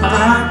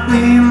 Rock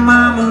me,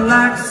 mama,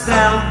 like a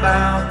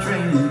southbound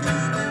train.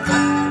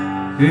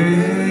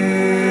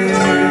 Hey,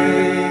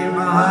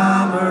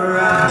 mama,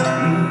 rock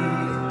me.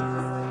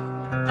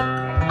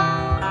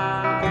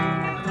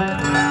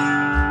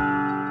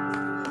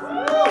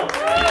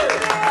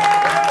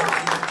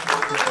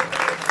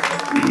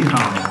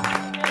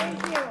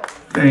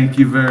 Thank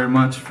you very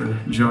much for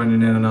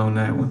joining in on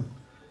that one.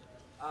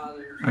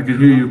 I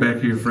could hear you back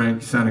here,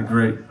 Frank. You sounded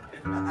great.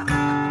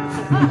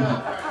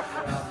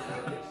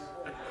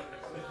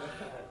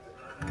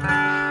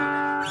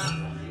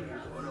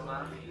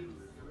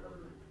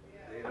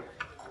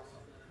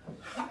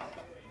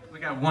 We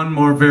got one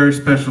more very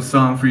special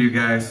song for you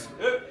guys.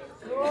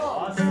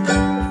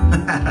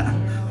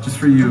 Just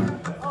for you.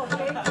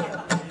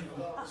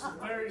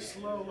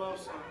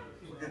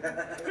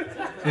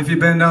 If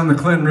you've been down the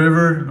Clinton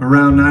River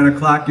around 9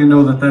 o'clock, you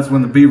know that that's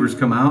when the beavers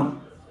come out.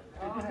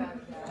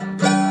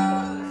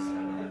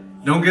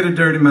 Don't get a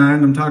dirty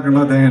mind, I'm talking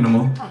about the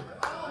animal.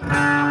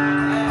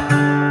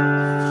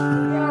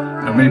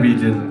 Or maybe you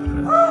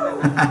didn't.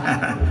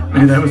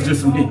 Maybe that was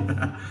just me.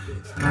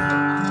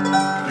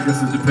 I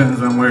guess it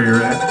depends on where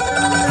you're at.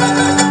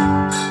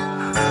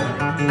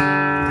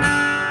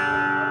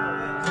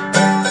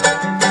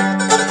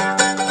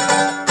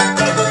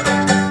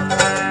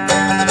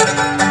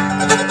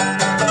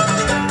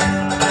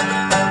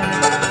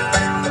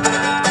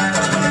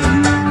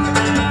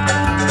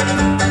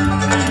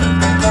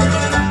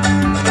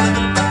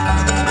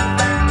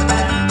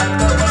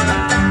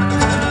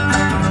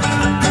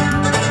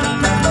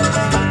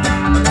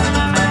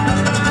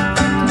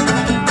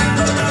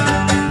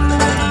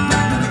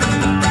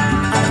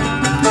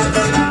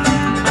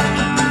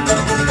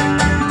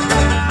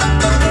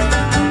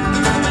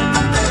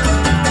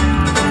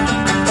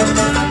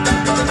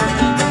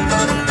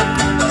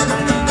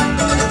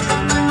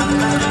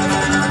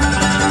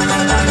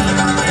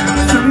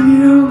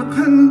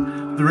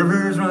 The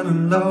river's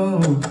running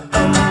low. I'm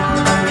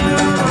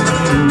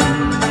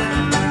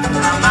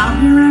out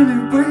here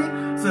anyway,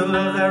 so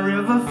let that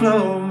river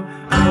flow.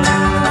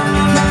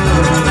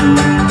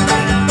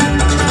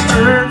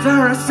 Birds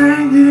are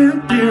singing,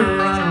 deer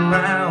run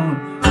around.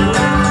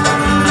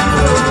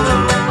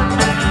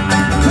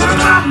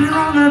 I'm out here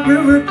on that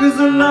river, cause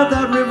I love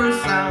that river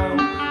sound.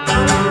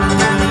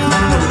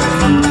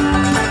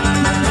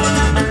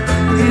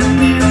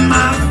 Wind in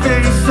my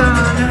face,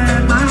 sun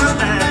at my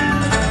back.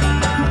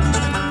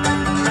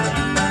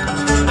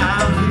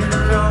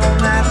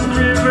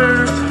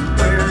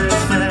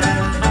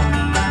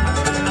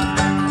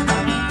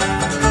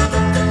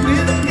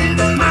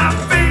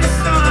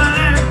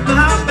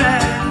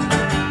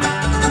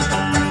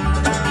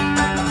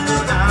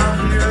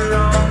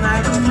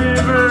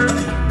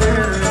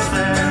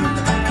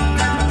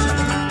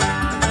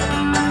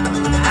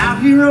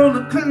 Here on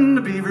the Clinton,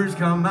 the beavers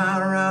come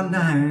out around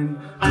 9.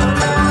 They're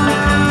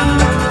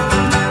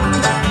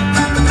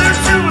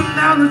chewing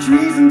down the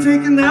trees and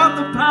taking out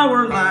the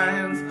power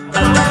lines.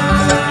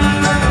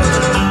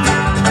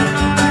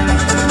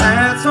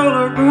 That's all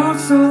I wrote,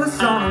 so that's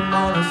all I'm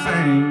gonna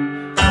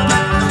sing.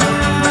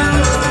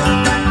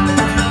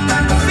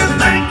 So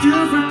thank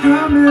you for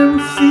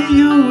coming, see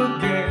you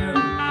again.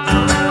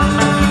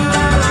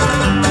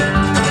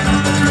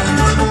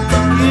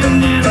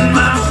 In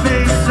my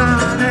face,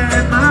 sun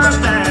at my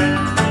back.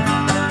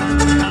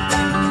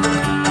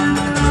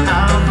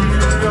 Out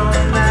here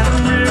on that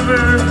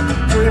river,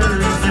 where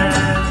is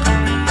that?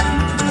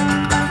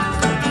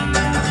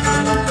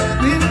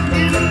 In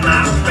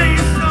my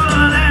face,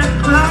 sun at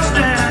my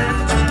back.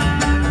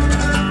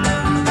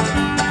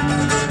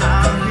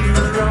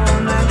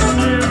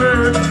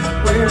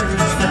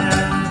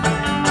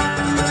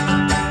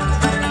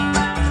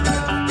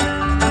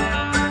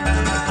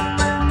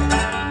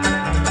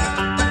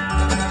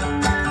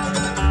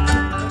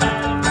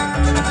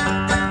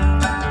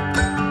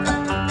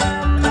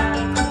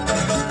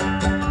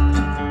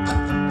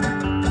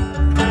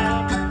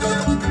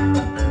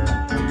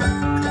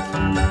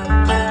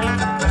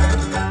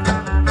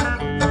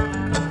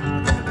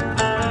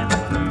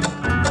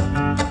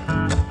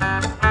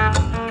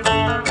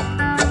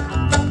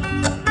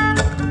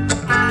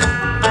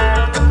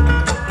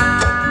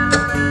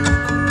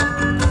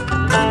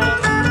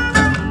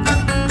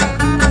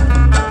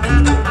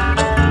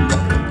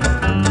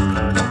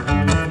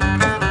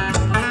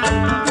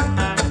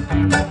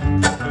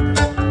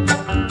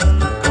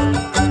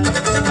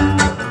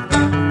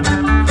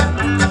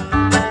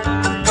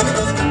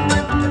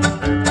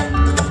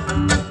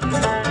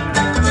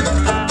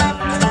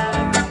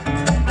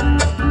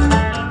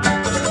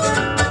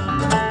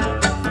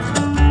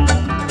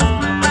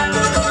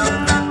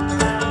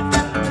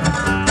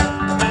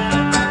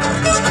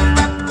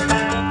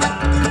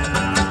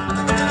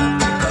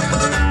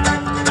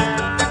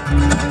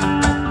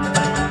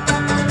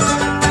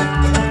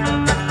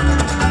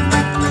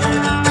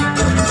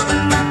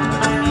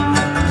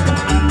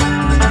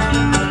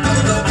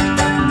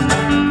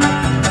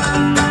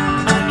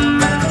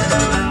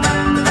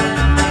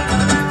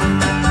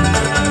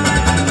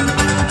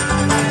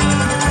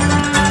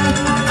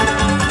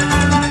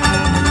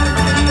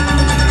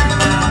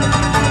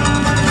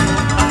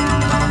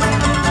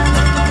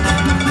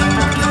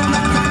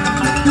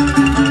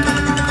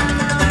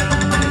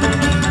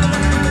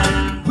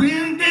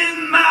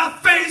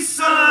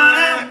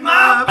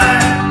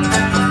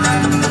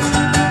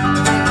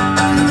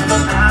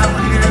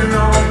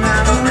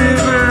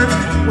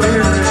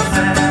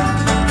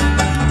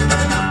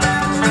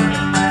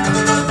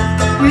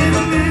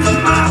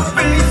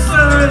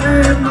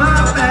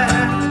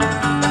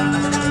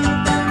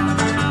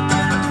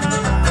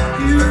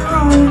 You're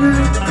on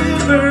that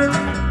river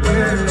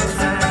where it's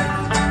at.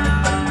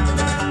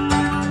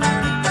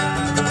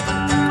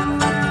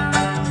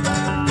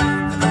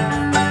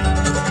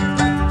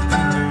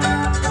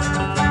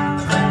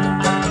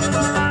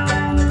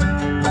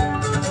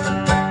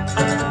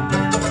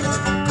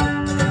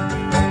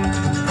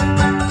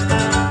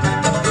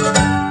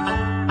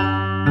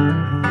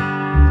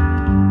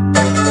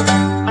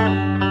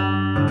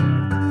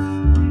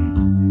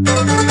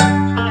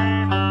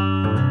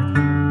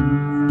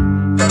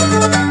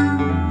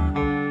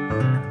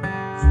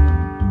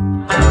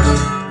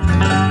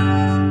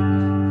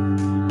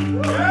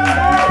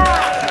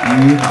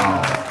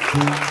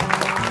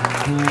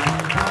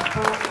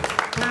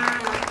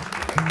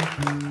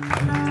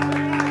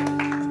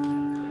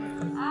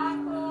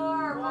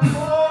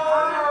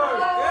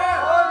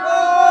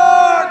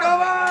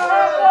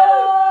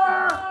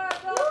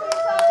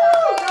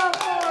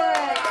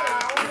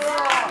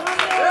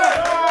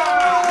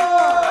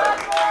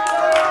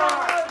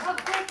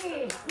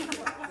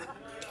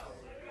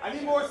 I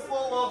need more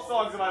slow love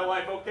songs in my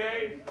life,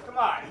 okay? Come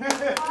on.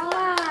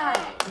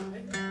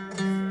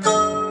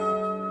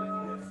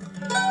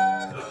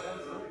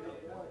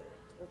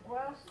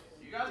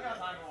 You guys got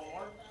time for one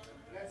more?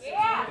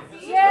 Yeah.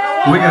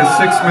 Yeah. We got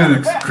 6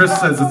 minutes. Chris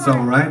says it's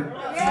all right.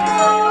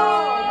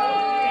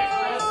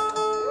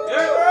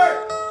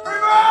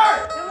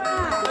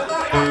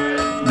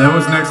 That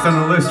was next on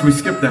the list. We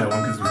skipped that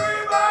one because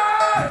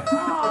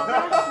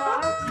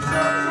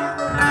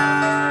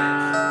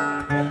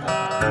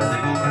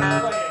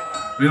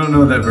we don't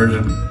know that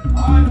version.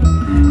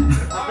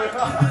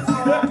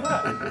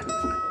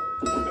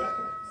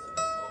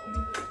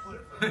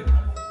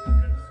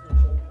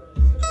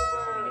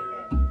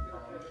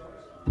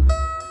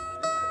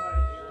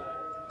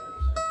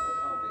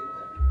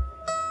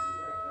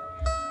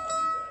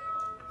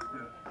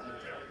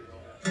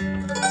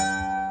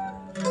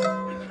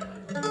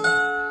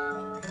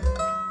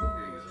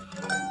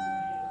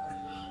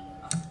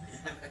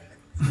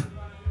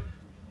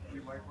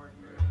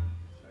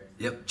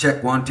 Yep,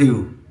 check 1,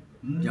 2.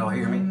 Y'all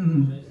hear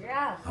me?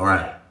 Yes. All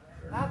right.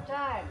 About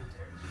time.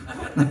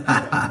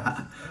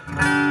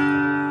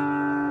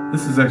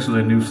 This is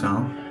actually a new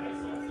song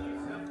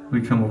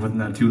we come up with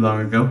not too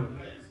long ago.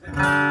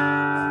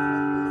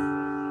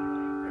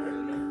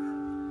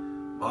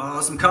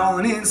 Boss, I'm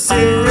calling in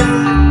sick.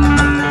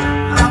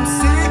 I'm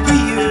sick of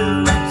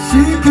you.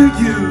 Sick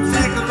of you.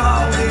 Sick of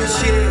all this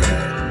shit.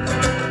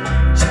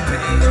 You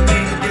pay me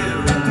to do.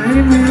 Pay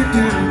me to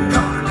do.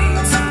 Gonna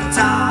need some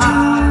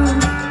time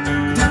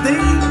to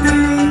think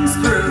things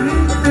through.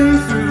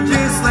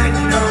 Just let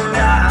you know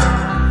now,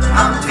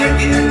 I'm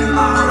taking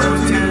tomorrow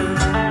too.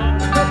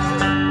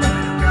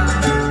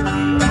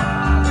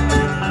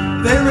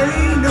 There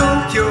ain't no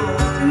cure.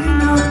 Ain't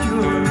no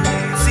cure.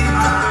 Can't see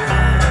my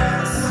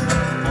ass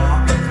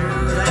walking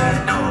through that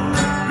door.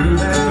 Through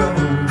that door.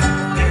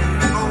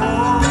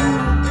 Anymore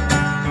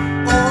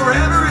or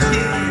ever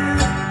again.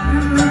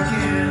 Never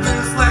again.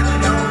 Just let you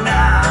know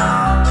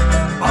now,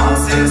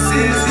 boss, this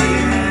is the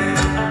end.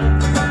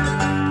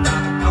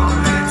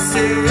 Gonna get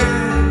sick,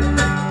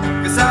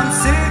 'cause I'm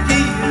sick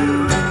of you.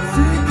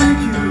 Sick of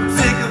you.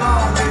 Sick of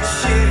all this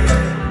shit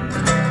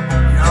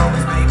you're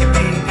always making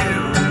me do.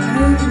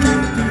 Make me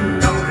do.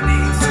 Gonna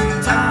need some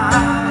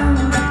time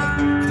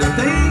to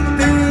think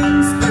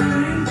things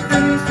through.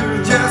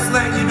 Just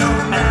let you know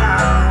now,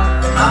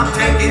 I'm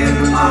taking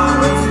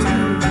tomorrow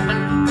too.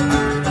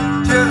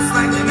 Just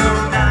let you know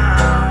now,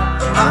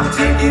 I'm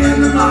taking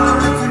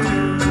tomorrow too.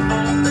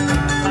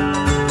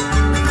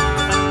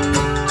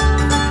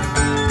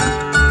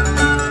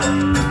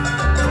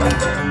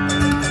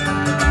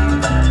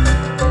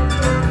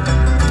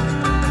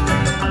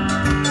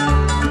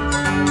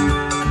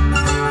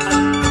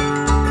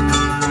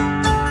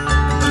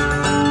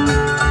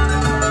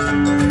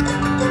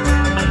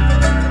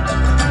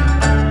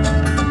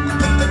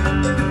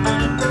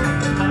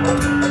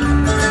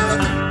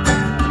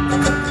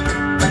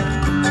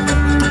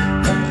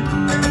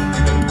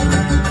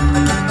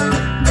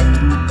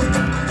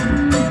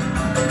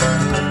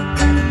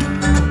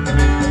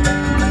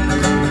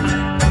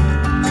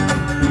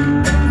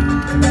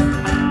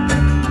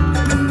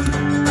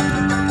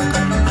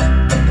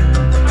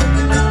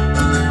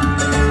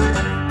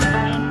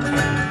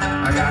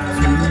 I got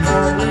 2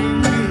 more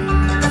weeks.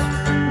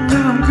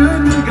 Now I'm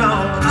good and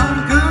gone. I'm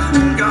good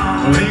and gone.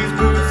 Well, these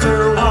boots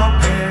are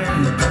walking.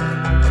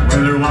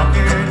 Well, they're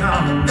walking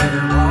on.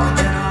 They're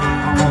walking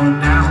on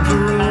down the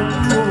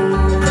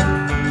road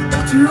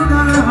to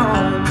my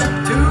home.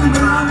 To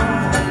my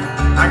home.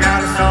 I got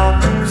a song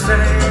to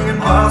sing, and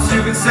Boss,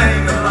 you can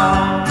sing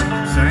along.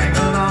 sing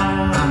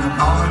along. I'm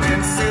calling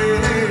in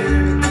sick,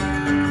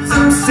 'cause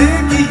I'm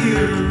sick of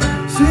you.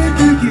 Sick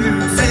of you.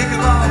 Sick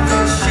of all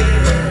this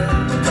shit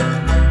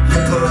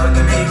you're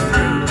putting me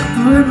through.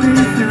 Put me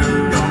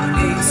through. Gonna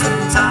need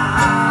some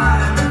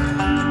time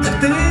to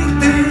think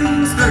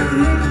things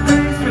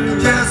through.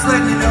 Just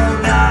let you know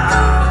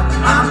now,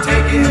 I'm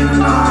taking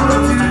tomorrow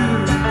too.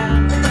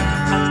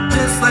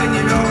 Just let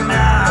you know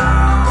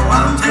now,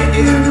 I'm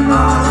taking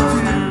tomorrow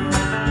too.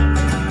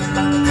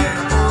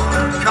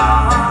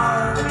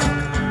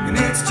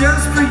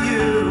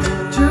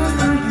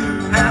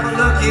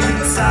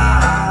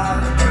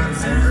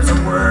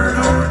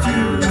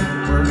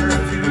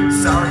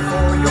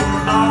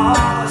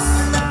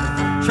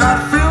 Try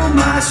to fill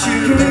my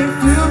shoes, can't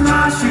fill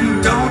my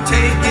shoes. Don't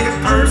take it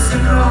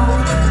personal,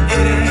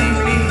 it ain't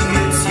me,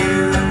 it's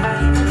you.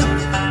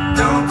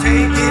 Don't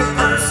take it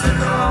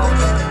personal,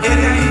 it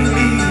ain't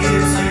me,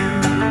 it's you.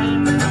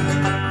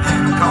 And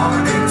I'm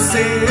calling in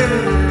sick,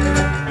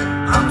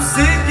 I'm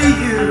sick of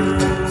you,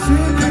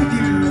 sick of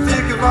you,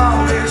 sick of all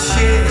this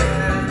shit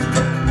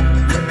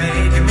you're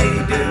making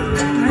me do.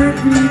 Make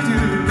me do.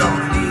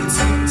 Gonna need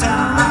some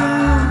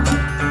time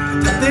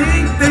to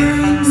think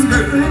things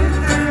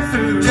through.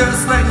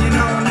 Just let you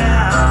know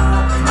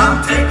now, I'm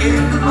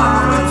taking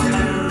tomorrow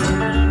too.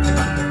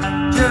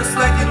 Just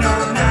let you know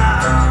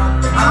now,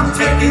 I'm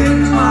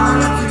taking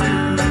tomorrow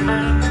too.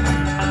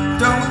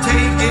 Don't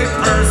take it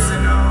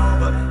personal,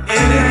 but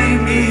it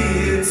ain't me,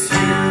 it's you.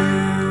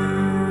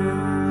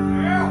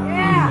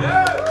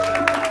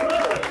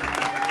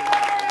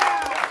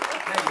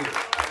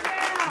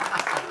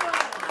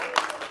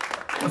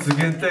 Once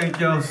again, thank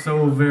y'all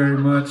so very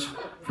much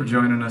for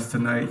joining us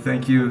tonight.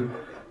 Thank you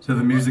to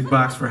the Music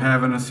Box for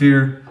having us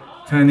here.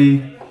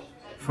 Penny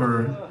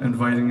for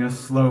inviting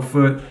us.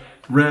 Slowfoot,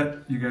 Rhett,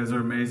 you guys are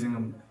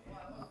amazing.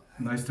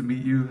 Nice to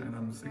meet you, and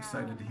I'm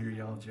excited to hear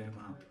y'all jam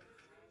out.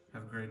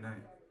 Have a great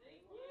night.